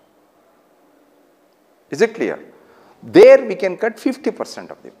moment. Is it clear? There we can cut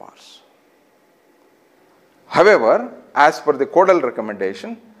 50% of the bars. However, as per the Codal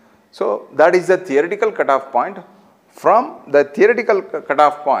recommendation, so that is the theoretical cutoff point. From the theoretical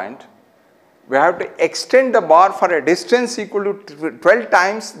cutoff point, we have to extend the bar for a distance equal to 12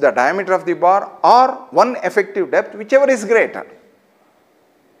 times the diameter of the bar or 1 effective depth, whichever is greater.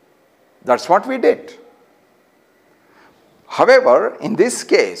 That is what we did. However, in this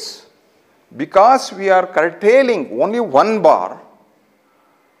case, because we are curtailing only 1 bar,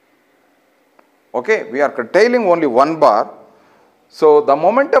 okay, we are curtailing only 1 bar, so the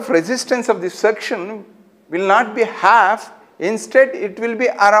moment of resistance of this section will not be half, instead it will be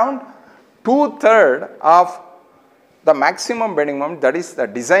around 2/3 of the maximum bending moment, that is the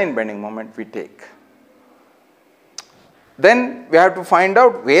design bending moment we take. Then we have to find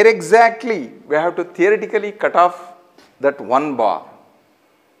out where exactly we have to theoretically cut off that 1 bar.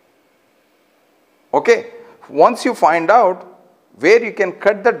 Okay, once you find out where you can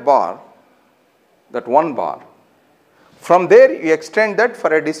cut that bar, that 1 bar, from there you extend that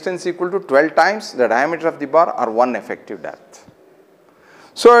for a distance equal to 12 times the diameter of the bar or 1 effective depth.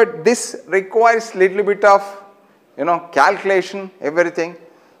 So this requires little bit of calculation, everything.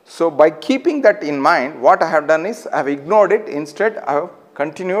 So by keeping that in mind, what I have done is I have ignored it. Instead I have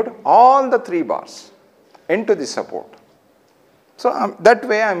continued all the 3 bars into the support. So that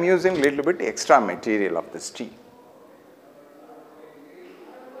way I am using little bit extra material of the steel.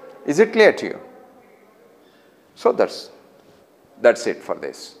 Is it clear to you? So that's it for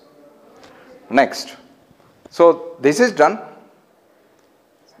this. Next, so this is done.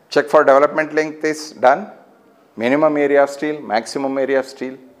 Check for development length is done. Minimum area of steel, maximum area of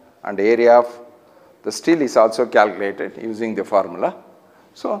steel, and area of the steel is also calculated using the formula.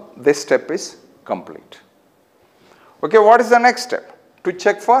 So this step is complete. Okay, what is the next step? To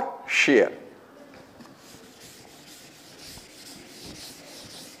check for shear.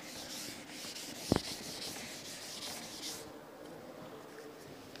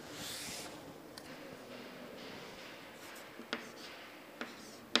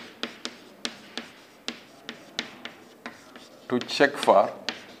 To check for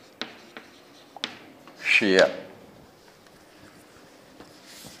shear.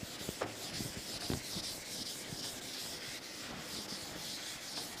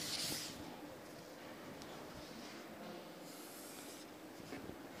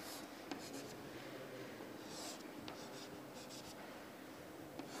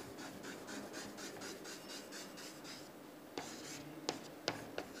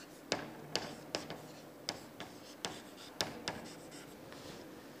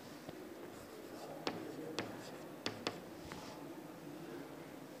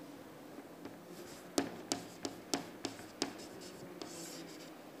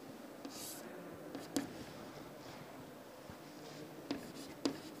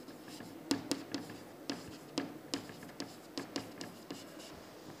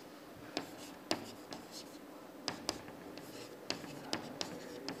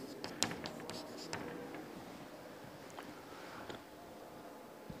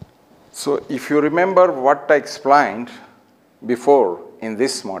 So if you remember what I explained before in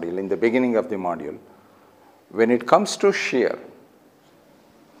this module, in the beginning of the module, when it comes to shear,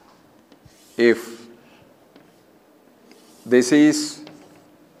 if this is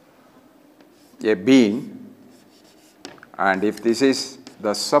a beam and if this is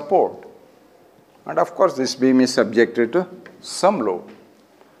the support, and of course this beam is subjected to some load.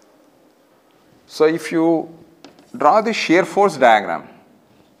 So if you draw the shear force diagram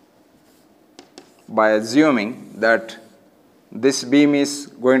by assuming that this beam is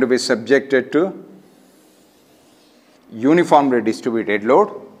going to be subjected to uniformly distributed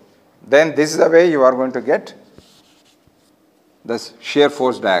load, then this is the way you are going to get this shear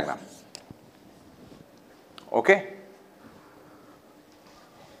force diagram. Okay?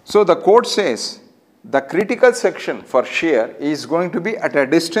 So the code says the critical section for shear is going to be at a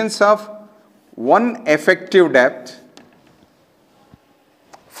distance of 1 effective depth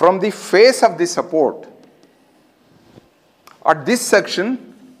from the face of the support. At this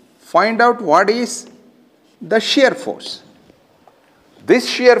section, find out what is the shear force. This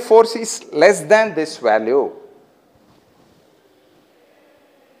shear force is less than this value.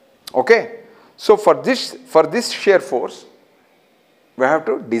 Okay? So for this shear force, we have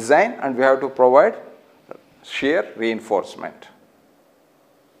to design and we have to provide shear reinforcement.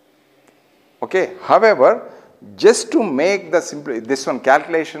 Okay? However, just to make this one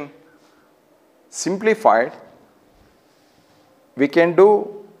calculation simplified, we can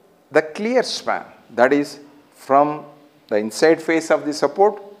do the clear span, that is from the inside face of the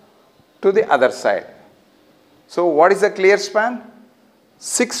support to the other side. So what is the clear span?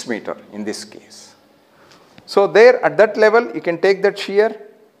 6 meter in this case. So there at that level you can take that shear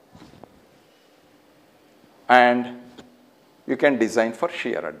and you can design for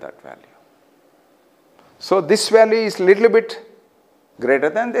shear at that value. So this value is little bit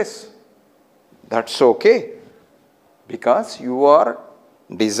greater than this. That's okay, because you are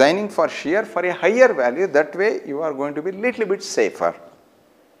designing for shear for a higher value. That way you are going to be little bit safer.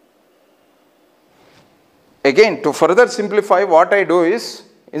 Again, to further simplify, what I do is,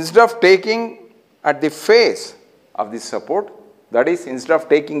 instead of taking at the face of the support, that is instead of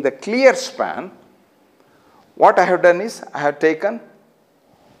taking the clear span, what I have done is I have taken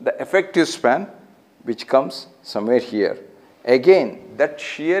the effective span, which comes somewhere here. Again, that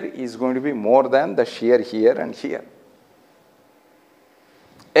shear is going to be more than the shear here and here.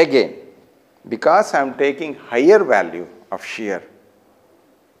 Again, because I am taking higher value of shear,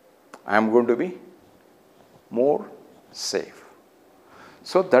 I am going to be more safe.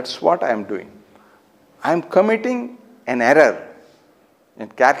 So that's what I am doing. I am committing an error in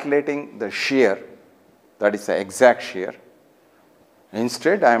calculating the shear, that is the exact shear.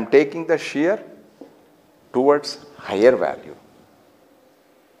 Instead, I am taking the shear towards higher value.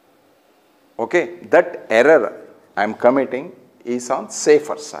 Okay, that error I am committing is on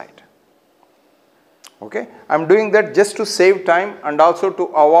safer side. Okay, I am doing that just to save time and also to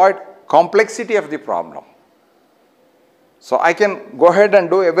avoid complexity of the problem. So I can go ahead and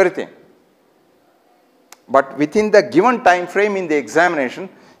do everything, but within the given time frame in the examination,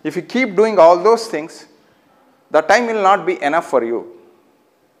 if you keep doing all those things, the time will not be enough for you.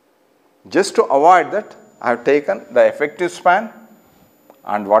 Just to avoid that, I have taken the effective span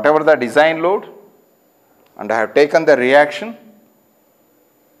and whatever the design load, and I have taken the reaction.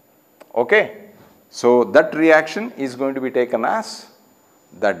 Okay, so that reaction is going to be taken as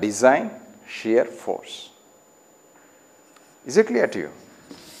the design shear force. Is it clear to you?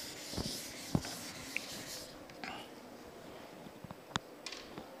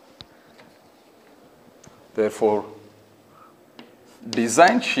 Therefore,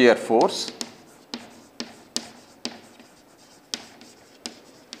 design shear force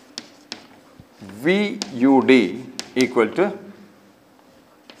VUD equal to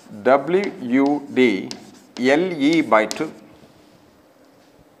WUD LE by 2.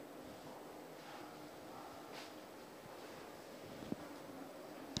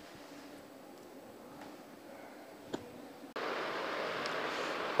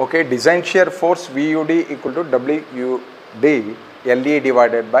 Okay, design shear force VUD equal to WUD LE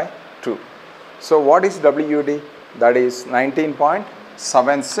divided by 2. So what is WUD? That is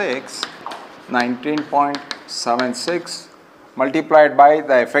 19.76 multiplied by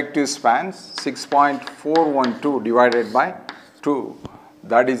the effective span 6.412 divided by 2,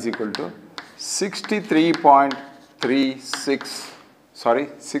 that is equal to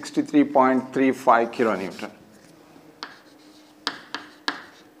 63.35 kilonewton.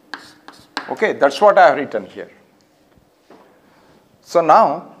 Okay, that's what I have written here. So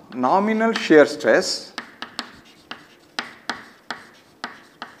now nominal shear stress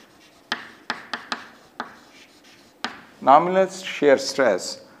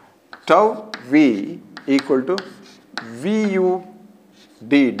tau V equal to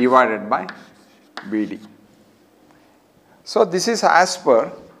VUD divided by BD. So this is as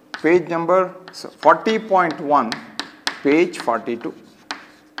per page number 40.1, page 42.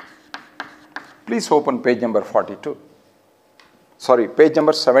 Please open page number 42. Sorry, page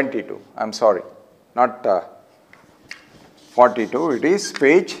number 72. I am sorry, not 42. It is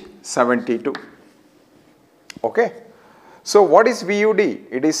page 72. Okay. So what is VUD?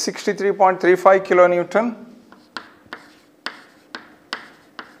 It is 63.35 kilonewton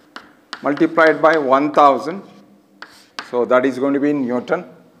multiplied by 1000. So that is going to be in Newton.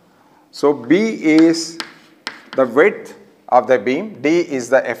 So B is the width of the beam, D is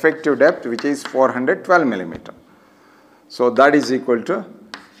the effective depth, which is 412 millimeter. So that is equal to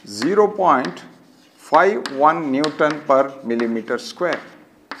 0.51 Newton per millimeter square.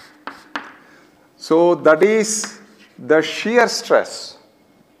 So that is the shear stress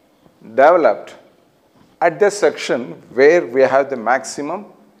developed at the section where we have the maximum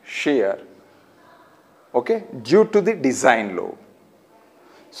shear, okay, due to the design load.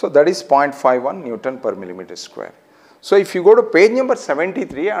 So that is 0.51 Newton per millimeter square. So if you go to page number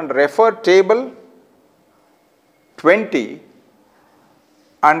 73 and refer table 20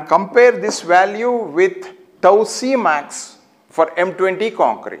 and compare this value with tau C max for M20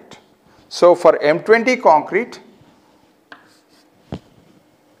 concrete. So for M20 concrete,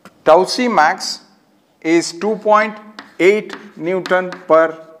 tau C max is 2.8 Newton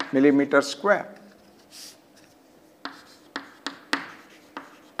per millimeter square.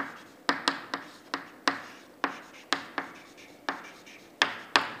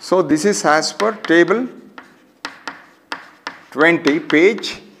 So this is as per table 20,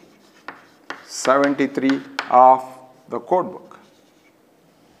 page 73 of the code book.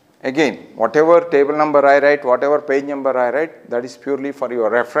 Again, whatever table number I write, whatever page number I write, that is purely for your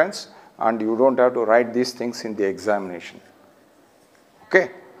reference, and you don't have to write these things in the examination.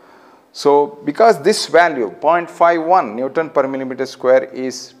 Okay. So because this value 0.51 Newton per millimeter square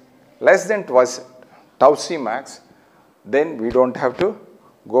is less than twice tau C max, then we don't have to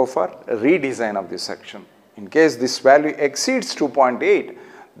go for a redesign of this section. In case this value exceeds 2.8,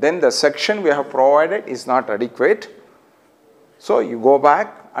 then the section we have provided is not adequate. So you go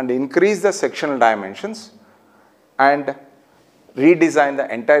back and increase the sectional dimensions and redesign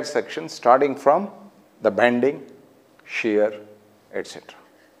the entire section starting from the bending, shear, etc.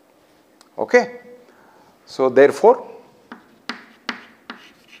 Okay. So therefore,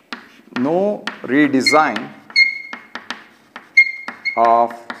 no redesign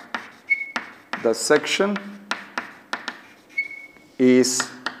of the section is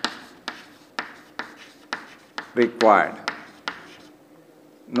required.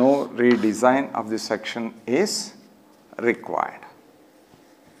 No redesign of the section is required.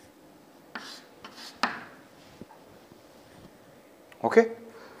 Okay.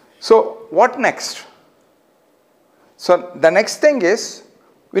 So what next? So the next thing is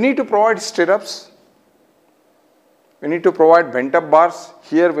we need to provide stirrups. We need to provide bent up bars.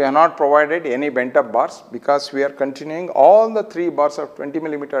 Here we have not provided any bent up bars because we are continuing all the 3 bars of 20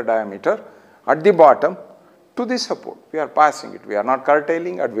 millimeter diameter at the bottom to the support. We are passing it. We are not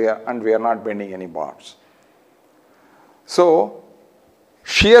curtailing and we are not bending any bars. So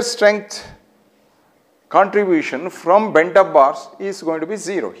shear strength contribution from bent up bars is going to be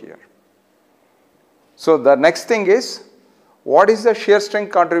 0 here. So the next thing is, what is the shear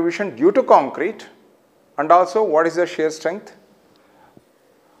strength contribution due to concrete, and also what is the shear strength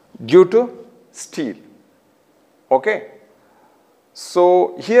due to steel. Okay.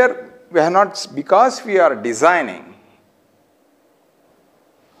 So here we are not, because we are designing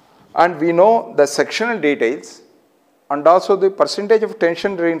and we know the sectional details and also the percentage of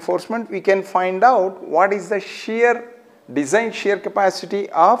tension reinforcement, we can find out what is the shear, design shear capacity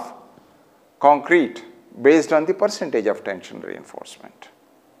of concrete based on the percentage of tension reinforcement.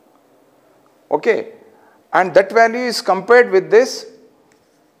 Okay. And that value is compared with this.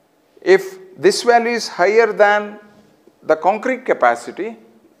 If this value is higher than the concrete capacity,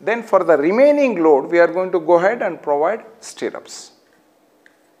 then for the remaining load we are going to go ahead and provide stirrups.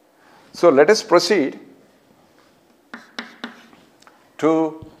 So let us proceed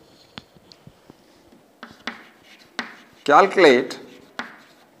to calculate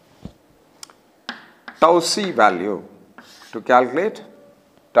tau C value,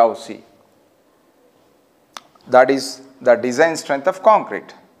 tau C. That is the design strength of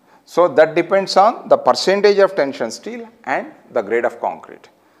concrete. So that depends on the percentage of tension steel and the grade of concrete.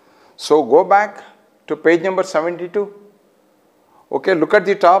 So go back to page number 72. Okay, look at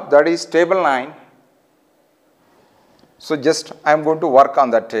the top, that is table 9. So just I am going to work on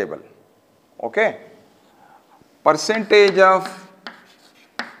that table. Okay. Percentage of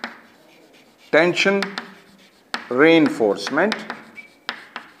tension reinforcement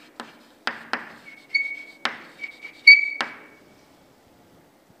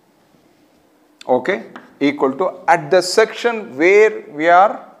okay, equal to at the section where we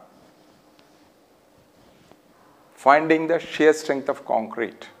are finding the shear strength of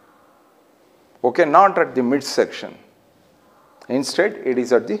concrete, okay, not at the midsection. Instead, it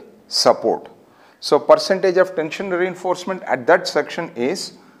is at the support. So, percentage of tension reinforcement at that section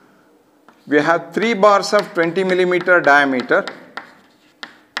is, we have 3 bars of 20 millimeter diameter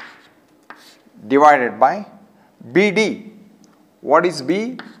divided by BD. What is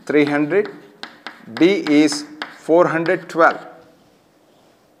B? 300. D is 412.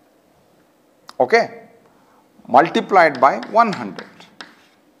 Okay, multiplied by 100.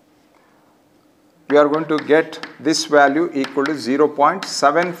 We are going to get this value equal to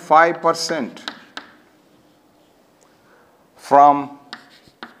 0.75%. From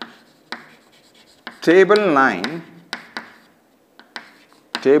table 19,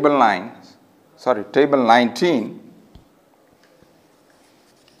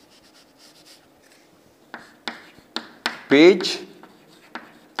 page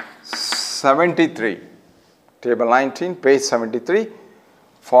 73, table 19, page 73,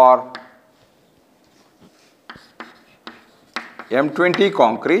 for M20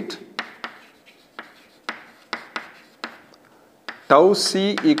 concrete, tau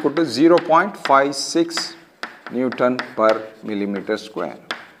C equal to 0.56 Newton per millimeter square.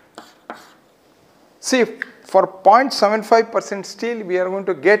 See, for 0.75% steel, we are going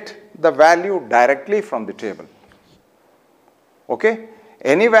to get the value directly from the table. Okay?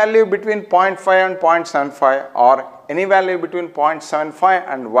 Any value between 0.5 and 0.75 or any value between 0.75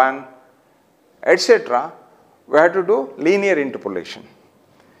 and 1, etc., we have to do linear interpolation.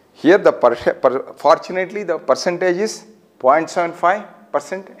 Here fortunately the percentage is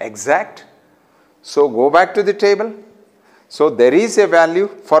 0.75% exact. So, go back to the table. So, there is a value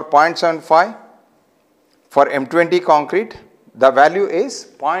for 0.75 for M20 concrete. The value is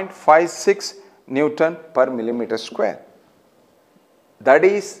 0.56 Newton per millimeter square. That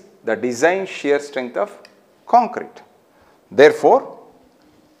is the design shear strength of concrete. Therefore,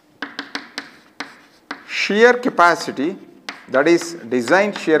 shear capacity, that is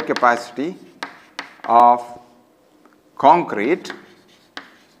design shear capacity of concrete.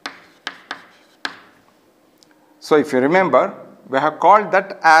 So, if you remember, we have called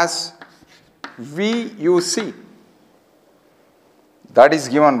that as VUC, that is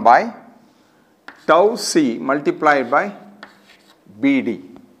given by tau C multiplied by BD.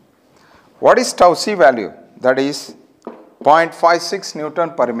 What is tau C value? That is 0.56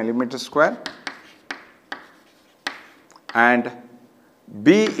 Newton per millimeter square, and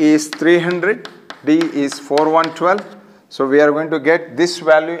B is 300, D is 4112. So, we are going to get this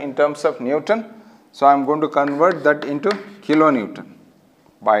value in terms of Newton. So, I am going to convert that into kilonewton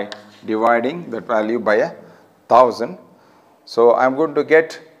by dividing that value by 1000. So, I am going to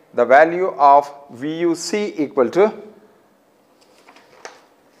get the value of VUC equal to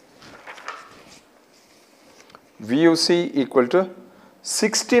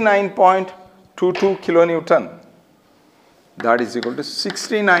 69.22 kilonewton. That is equal to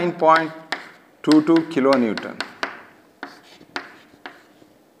 69.22 kilonewton.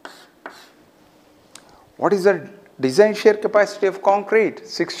 What is the design shear capacity of concrete?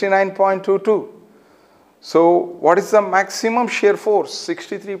 69.22. So, what is the maximum shear force?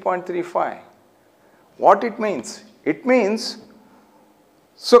 63.35. What it means? It means,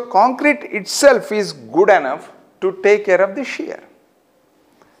 so concrete itself is good enough to take care of the shear.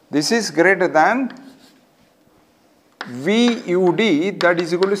 This is greater than VUD, that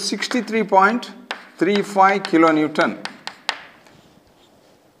is equal to 63.35 kilonewton.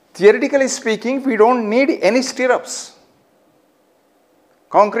 Theoretically speaking, we don't need any stirrups.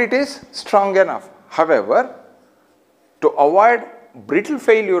 Concrete is strong enough. However, to avoid brittle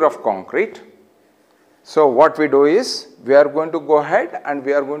failure of concrete, so what we do is, we are going to go ahead and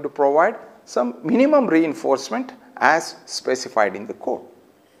we are going to provide some minimum reinforcement as specified in the code.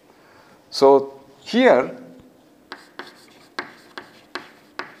 So, here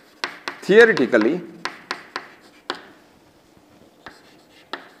theoretically,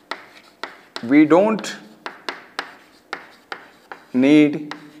 we don't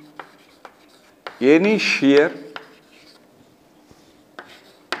need any shear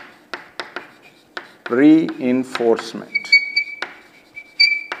reinforcement.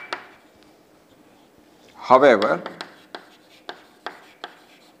 However,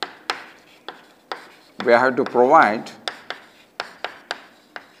 we have to provide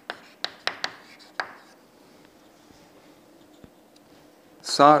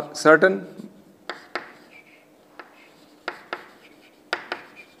certain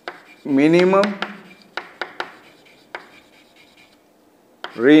minimum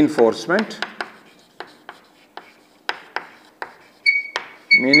reinforcement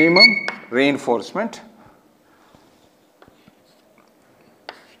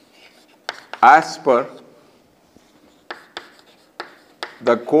as per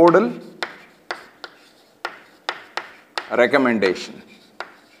the Codal recommendation.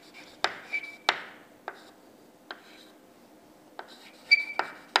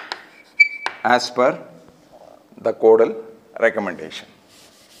 As per the Codal recommendation.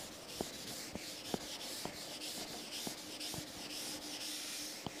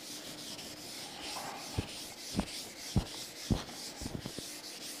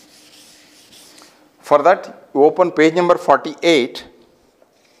 For that, you open page number 48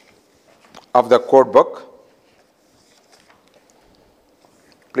 of the code book.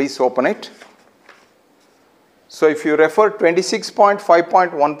 Please open it. So if you refer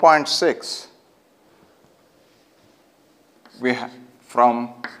 26.5.1.6, we have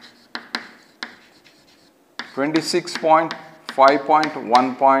from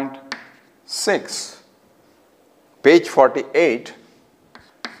 26.5.1.6, page 48.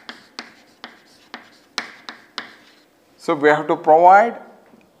 So we have to provide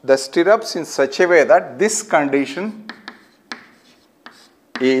the stirrups in such a way that this condition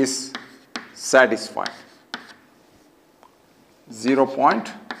is satisfied.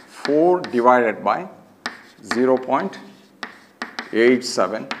 0.4 divided by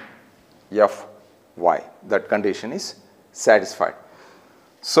 0.87 Fy. That condition is satisfied.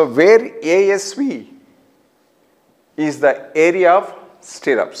 So where ASV is the area of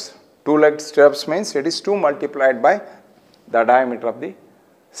stirrups. Two-legged stirrups means it is 2 multiplied by the diameter of the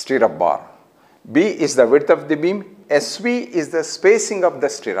stirrup bar. B is the width of the beam. SV is the spacing of the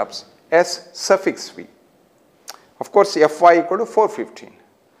stirrups. S suffix V. Of course, Fy equal to 415.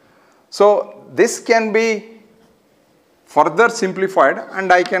 So this can be further simplified,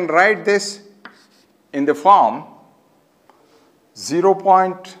 and I can write this in the form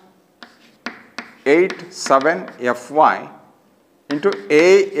 0.87 Fy into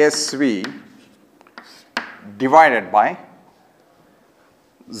ASV divided by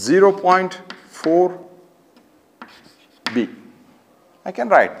 0.4 B. I can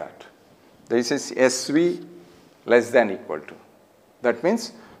write that. This is SV less than equal to. That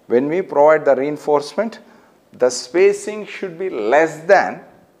means when we provide the reinforcement, the spacing should be less than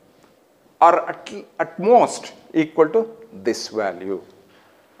or at most equal to this value.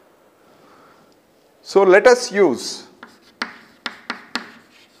 So let us use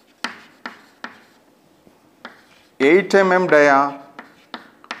 8 mm dia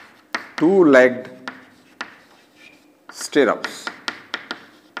 2-legged stirrups.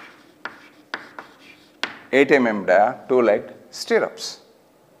 8 mm dia 2-legged stirrups.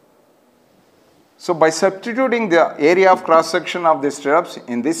 So by substituting the area of cross section of the stirrups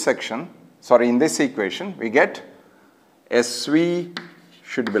in this section, in this equation, we get SV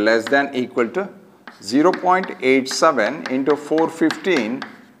should be less than equal to 0.87 into 415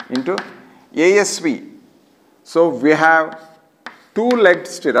 into ASV. So we have 2-legged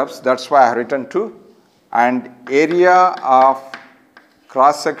stirrups, that's why I have written 2, and area of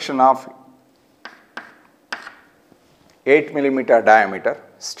cross section of 8 millimeter diameter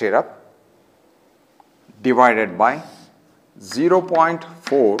stirrup divided by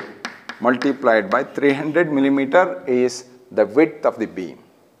 0.4 multiplied by 300 millimeter is the width of the beam.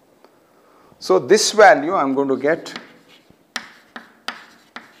 So this value I am going to get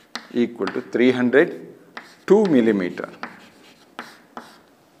equal to 302 millimeter.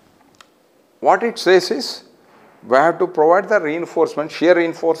 What it says is we have to provide the reinforcement, shear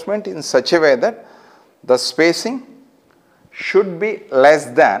reinforcement in such a way that the spacing should be less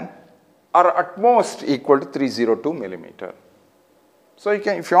than or at most equal to 302 millimeter. So you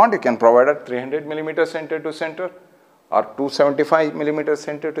can, if you want, you can provide a 300 millimeter center to center or 275 millimeter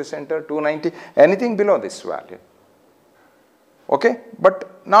center to center, 290, anything below this value. Okay,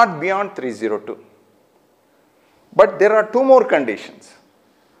 but not beyond 302. But there are 2 more conditions.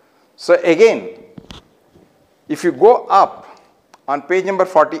 So again, if you go up on page number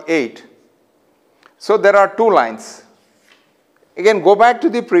 48, so there are 2 lines. Again, go back to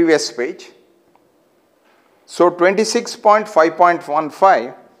the previous page. So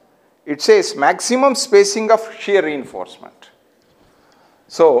 26.5.15, it says maximum spacing of shear reinforcement.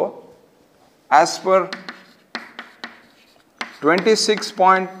 So as per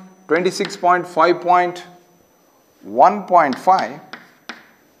 26.5.1.5,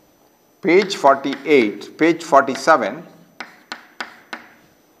 page 48, page 47,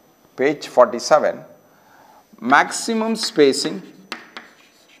 maximum spacing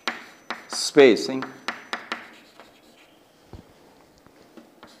spacing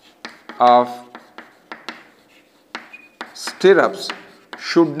of stirrups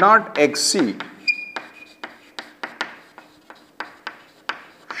should not exceed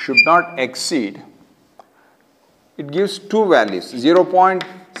it gives two values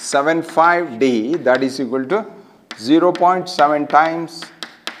 0.75 D, that is equal to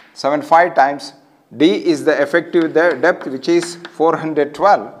 0.75 times D is the effective depth, which is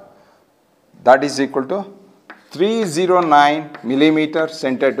 412, that is equal to 309 millimeter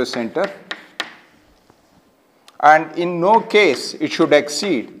center to center, and in no case it should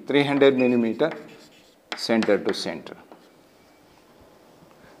exceed 300 millimeter center to center.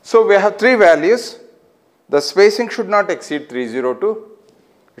 So we have three values. The spacing should not exceed 302.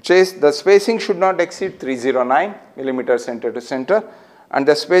 It says the spacing should not exceed 309 millimeter center to center, and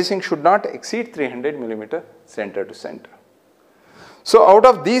the spacing should not exceed 300 millimeter center to center. So out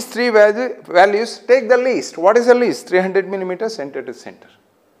of these three values, take the least. What is the least? 300 millimeter center to center.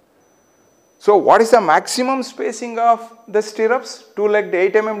 So what is the maximum spacing of the stirrups, two-legged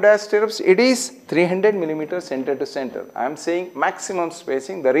 8 mm dia stirrups? It is 300 millimeter center to center. I am saying maximum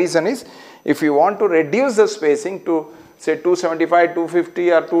spacing. The reason is, if you want to reduce the spacing to say 275,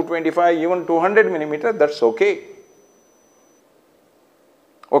 250 or 225, even 200 millimeter, that's okay.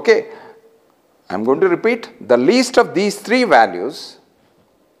 Okay. I am going to repeat, the least of these three values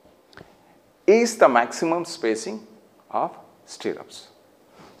is the maximum spacing of stirrups.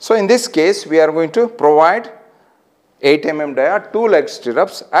 So in this case, we are going to provide 8 mm dia two-leg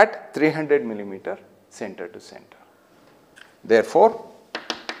stirrups at 300 millimeter center to center. Therefore,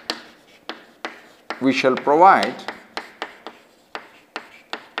 we shall provide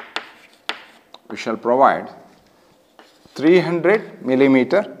 300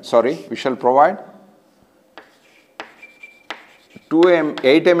 millimeter, we shall provide 8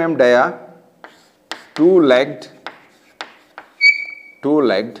 mm dia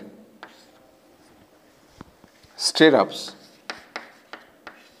two-legged stirrups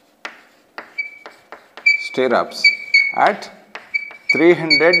at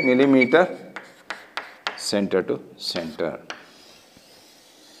 300 millimeter center to center.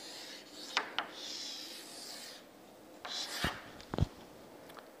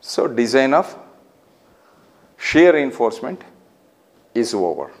 So design of shear reinforcement is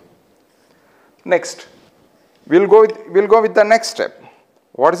over. Next, we'll go with the next step.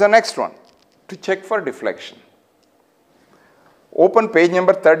 What is the next one? To check for deflection. Open page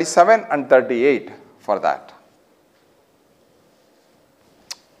number 37 and 38 for that.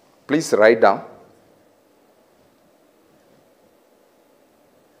 Please write down.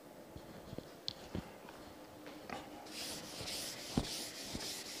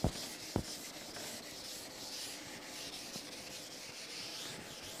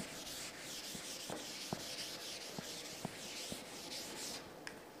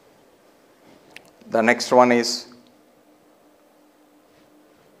 The next one is,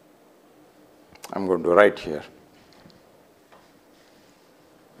 I am going to write here.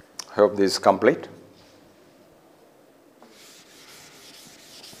 I hope this is complete.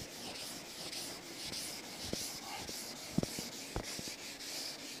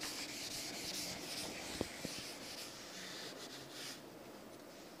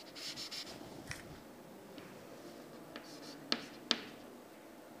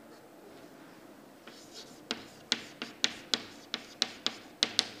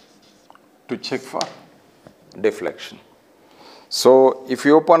 To check for deflection. So if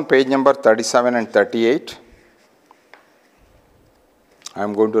you open page number 37 and 38, I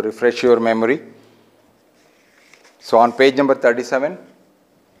am going to refresh your memory. So on page number 37,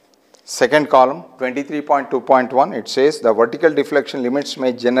 second column, 23.2.1, it says the vertical deflection limits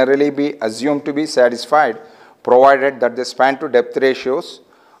may generally be assumed to be satisfied provided that the span to depth ratios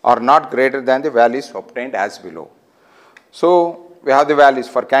are not greater than the values obtained as below. So we have the values.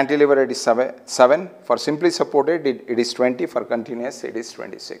 For cantilever it is 7, for simply supported it is 20, for continuous it is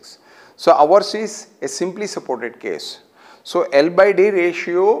 26. So ours is a simply supported case. So L by D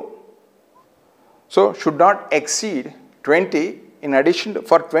ratio should not exceed 20. In addition to,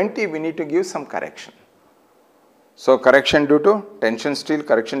 for 20 we need to give some correction. So correction due to tension steel,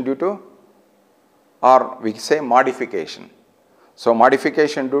 correction due to, or we say modification. So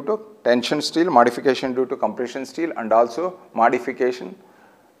modification due to tension steel, modification due to compression steel, and also modification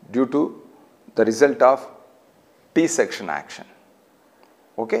due to the result of T-section action.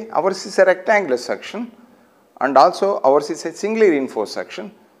 Okay, ours is a rectangular section and also ours is a singly reinforced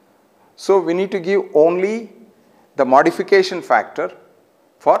section. So we need to give only the modification factor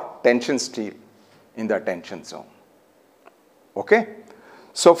for tension steel in the tension zone. Okay,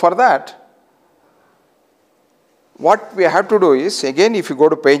 so for that what we have to do is, again, if you go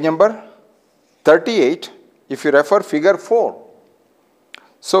to page number 38, if you refer figure 4.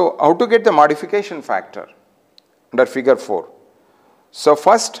 So, how to get the modification factor under figure 4? So,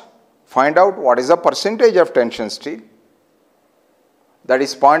 first find out what is the percentage of tension steel, that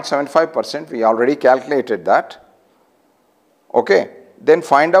is 0.75%, we already calculated that. Okay. Then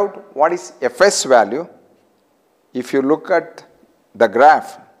find out what is Fs value. If you look at the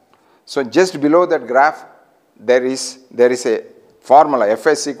graph, so just below that graph there is a formula,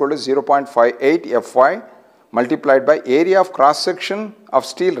 Fs equal to 0.58 Fy multiplied by area of cross section of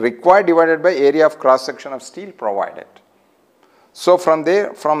steel required divided by area of cross section of steel provided. So from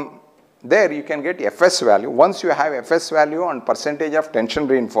there you can get Fs value. Once you have Fs value and percentage of tension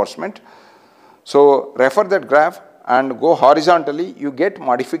reinforcement, so refer that graph and go horizontally, you get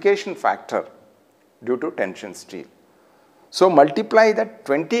modification factor due to tension steel. So multiply that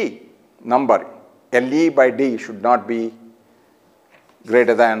 20 number, LE by D should not be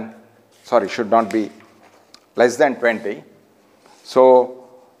greater than, should not be less than 20. So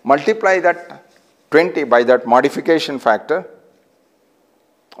multiply that 20 by that modification factor,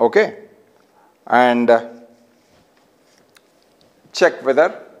 okay, and check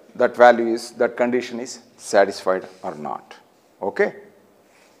whether that value is, that condition is satisfied or not, okay.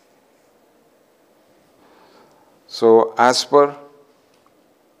 So as per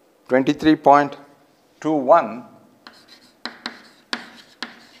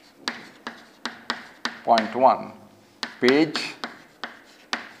 23.21.1, page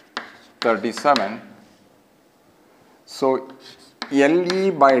 37, so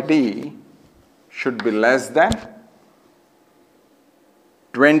LE by D should be less than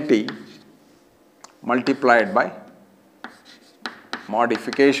 20 multiplied by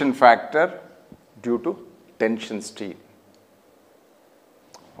modification factor due to tension steel.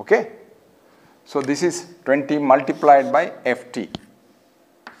 Okay. So this is 20 multiplied by Ft.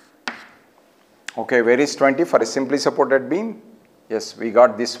 Okay, where is 20 for a simply supported beam? Yes, we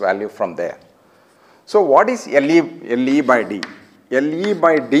got this value from there. So what is LE by D? LE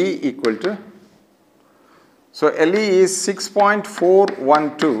by D equal to, so LE is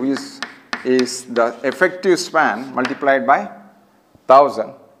 6.412 is the effective span multiplied by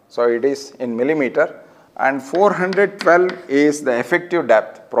 1000. So it is in millimeter, and 412 is the effective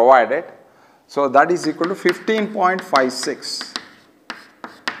depth provided. So that is equal to 15.56.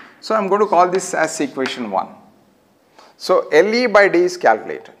 So I am going to call this as equation 1. So LE by D is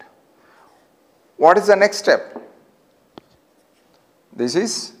calculated. What is the next step? This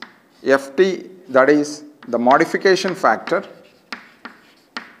is Ft, that is the modification factor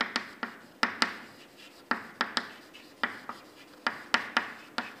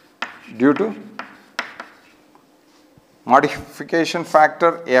due to modification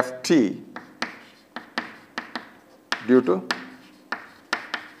factor Ft due to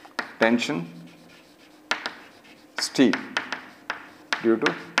tension steel, due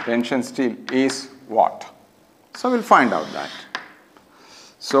to tension steel is what? So we will find out that.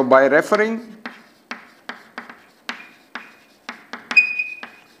 So by referring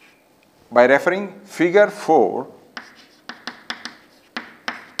figure 4,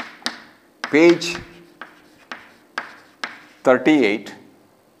 page 38,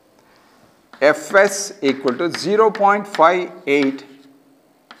 Fs equal to 0.58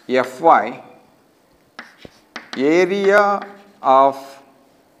 Fy, area of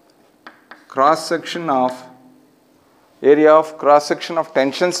cross section of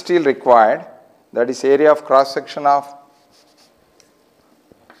tension steel required, that is area of cross section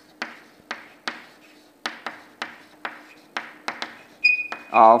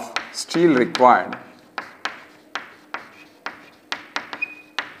of steel required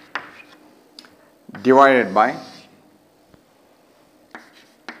divided by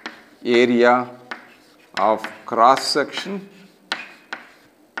area of cross section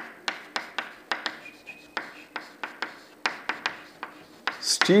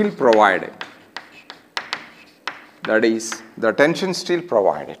steel provided, that is the tension steel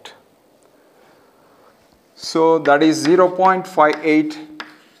provided. So that is 0.58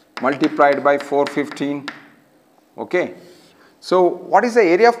 multiplied by 415, okay. So what is the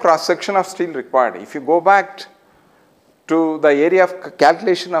area of cross section of steel required? If you go back to the area of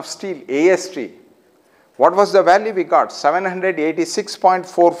calculation of steel, AST, what was the value we got?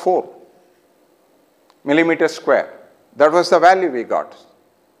 786.44 millimeter square. That was the value we got.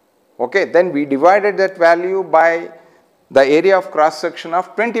 Okay, then we divided that value by the area of cross section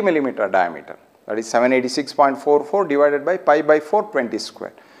of 20 millimeter diameter, that is 786.44 divided by pi by 420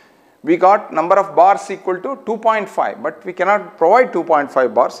 square. We got number of bars equal to 2.5, but we cannot provide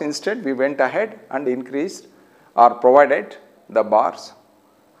 2.5 bars. Instead, we went ahead and increased are provided the bars,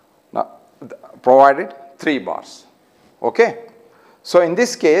 provided 3 bars. Okay. So in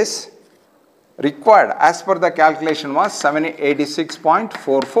this case, required as per the calculation was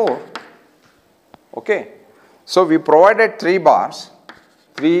 786.44. Okay. So we provided 3 bars,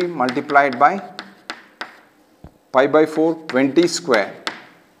 3 multiplied by pi by 4, 20 square.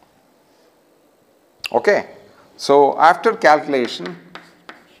 Okay. So after calculation,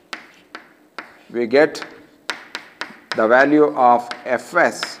 we get the value of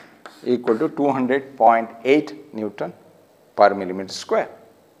Fs equal to 200.8 Newton per millimeter square.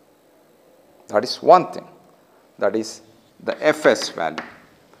 That is one thing. That is the Fs value.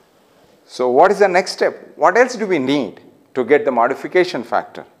 So what is the next step? What else do we need to get the modification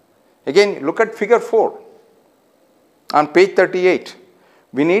factor? Again, look at figure 4 on page 38.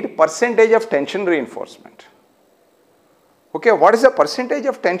 We need percentage of tension reinforcement. Okay, what is the percentage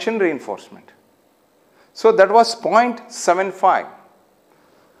of tension reinforcement? So that was 0.75.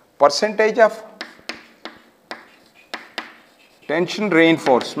 Percentage of tension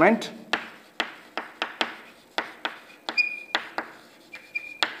reinforcement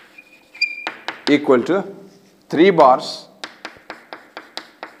equal to 3 bars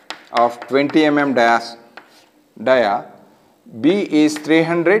of 20 mm dia. B is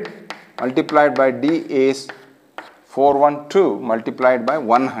 300 multiplied by D is 412 multiplied by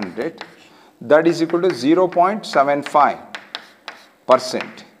 100. That is equal to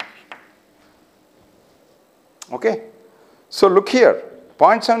 0.75%. Okay. So look here,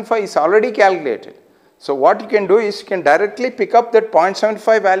 0.75 is already calculated. So what you can do is you can directly pick up that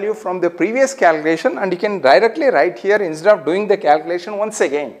 0.75 value from the previous calculation and you can directly write here instead of doing the calculation once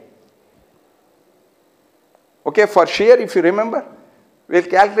again. Okay, for shear, if you remember, we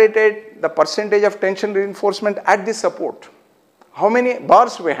calculated the percentage of tension reinforcement at this support. How many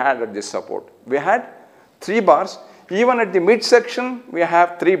bars we had at this support? We had 3 bars. Even at the midsection, we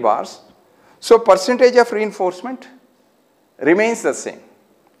have 3 bars. So percentage of reinforcement remains the same.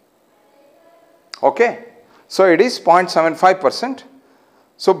 Okay. So it is 0.75%.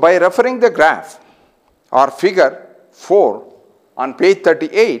 So by referring the graph or figure 4 on page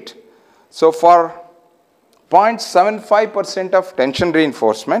 38, so for 0.75% of tension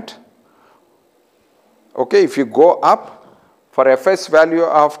reinforcement, okay, if you go up for Fs value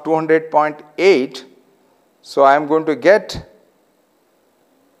of 200.8, so I am going to get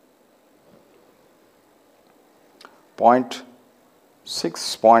 0.6,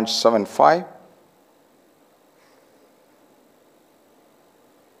 0.75.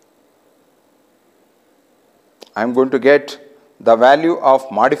 I am going to get the value of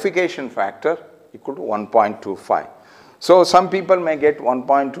modification factor equal to 1.25. So some people may get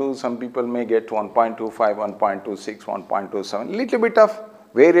 1.2, some people may get 1.25, 1.26, 1.27. Little bit of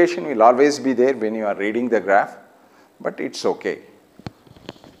variation will always be there when you are reading the graph, but it's okay.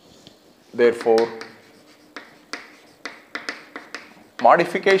 Therefore,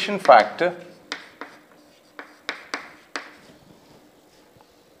 modification factor,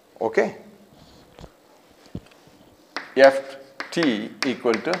 okay, Ft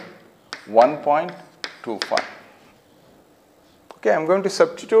equal to 1.25. Okay, I am going to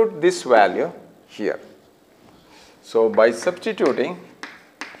substitute this value here. So by substituting,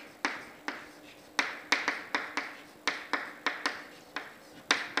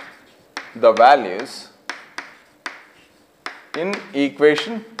 the values in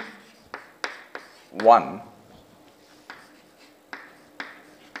equation 1,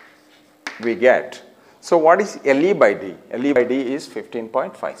 we get, so what is LE by D? LE by D is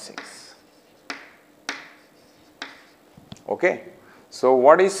 15.56. Okay. So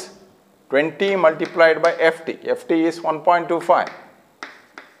what is 20 multiplied by Ft? Ft is 1.25.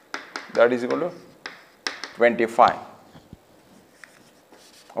 That is equal to 25.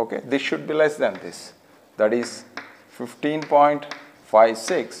 Okay. This should be less than this. That is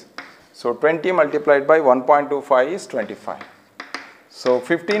 15.56. So 20 multiplied by 1.25 is 25. So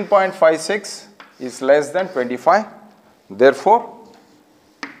 15.56 is less than 25. Therefore,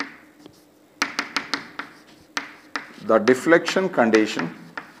 the deflection condition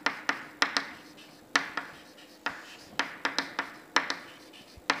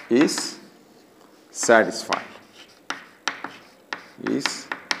is satisfied.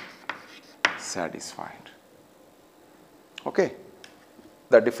 Okay.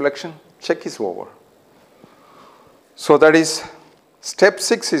 The deflection check is over. So that is step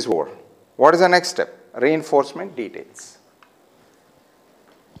 6 is over. What is the next step? Reinforcement details.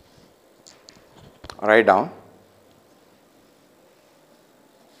 Write down.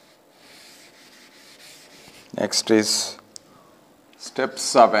 Next is step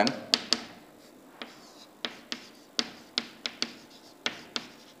 7.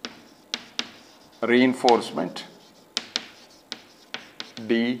 reinforcement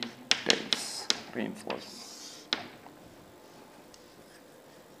details. Reinforce.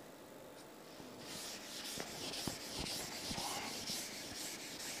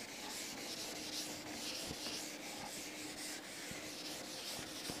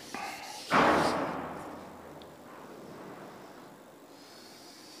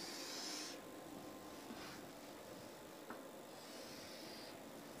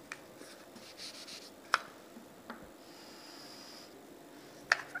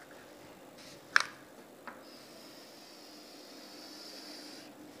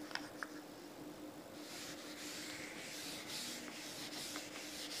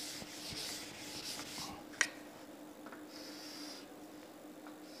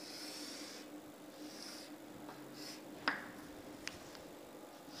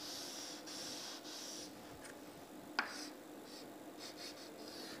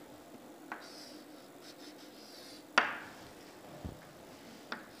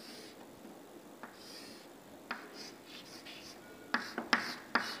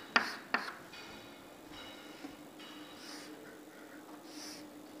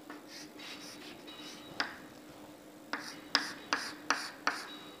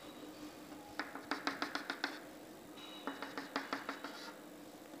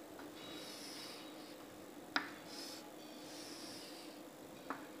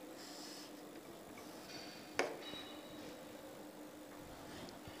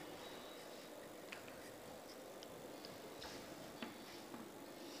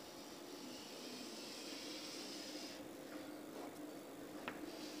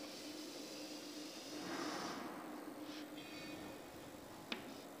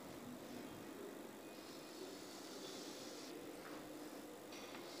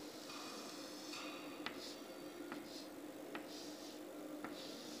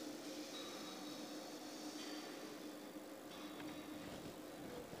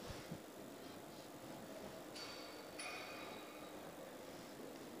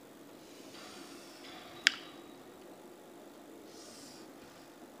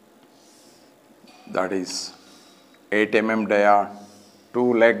 That is 8 mm dia,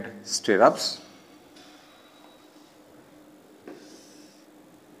 2-legged stirrups.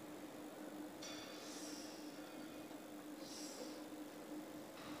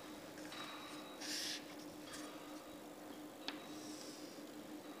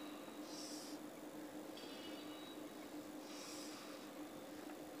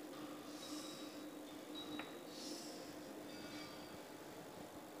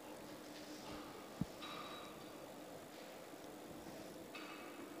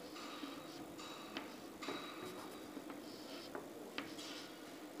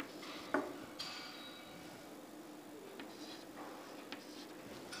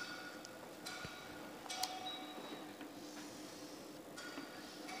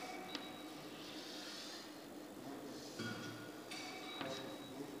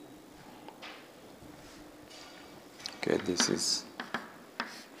 Okay, this is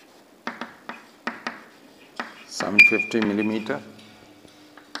 750 millimeter,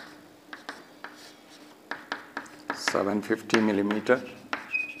 750 millimeter.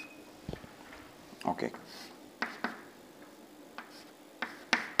 Okay.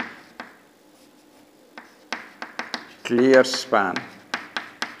 Clear span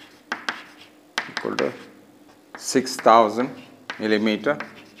equal to 6000 millimeter.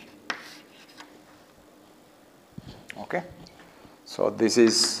 Okay. So this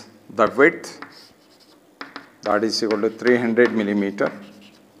is the width, that is equal to 300 millimeter.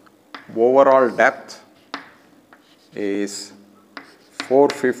 Overall depth is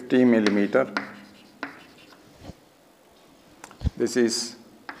 450 millimeter. This is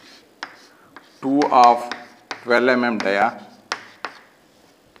 2 of 12 mm dia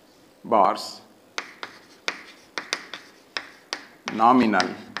bars, nominal.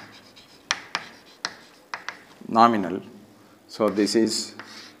 So this is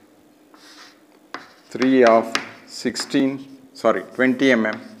 3 of 20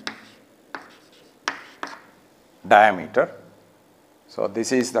 mm diameter. So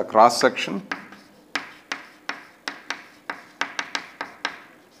this is the cross section.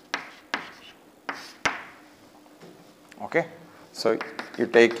 Okay. So you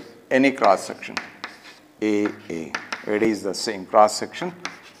take any cross section, AA. It is the same cross section,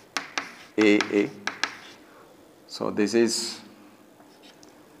 AA. So this is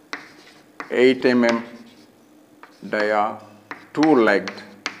 8 mm dia, 2-legged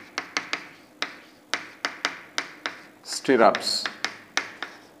stirrups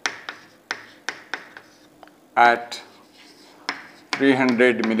at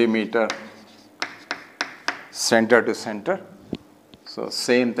 300 millimeter center to center. So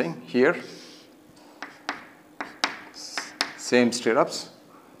same thing here, same stirrups.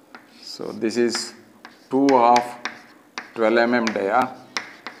 So this is 2 of 12 mm dia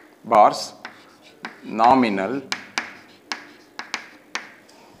bars, nominal.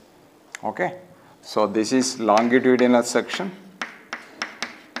 Okay. So this is longitudinal section.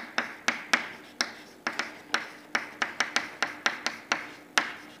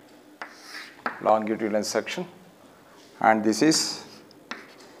 Longitudinal section, and this is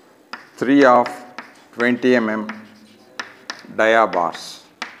 3 of 20 mm dia bars.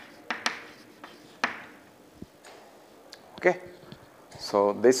 Okay.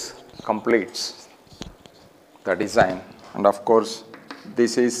 So this completes the design, and of course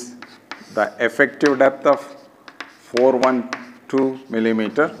this is the effective depth of 412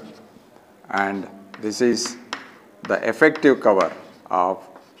 millimeter, and this is the effective cover of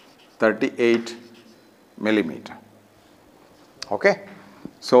 38 millimeter. Okay.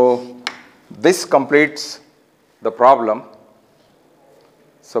 So this completes the problem.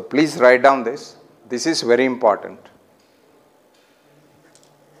 So please write down this. This is very important.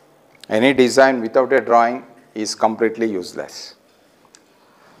 Any design without a drawing is completely useless.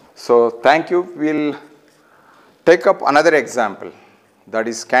 So thank you. We'll take up another example, that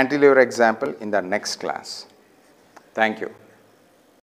is cantilever example, in the next class. Thank you.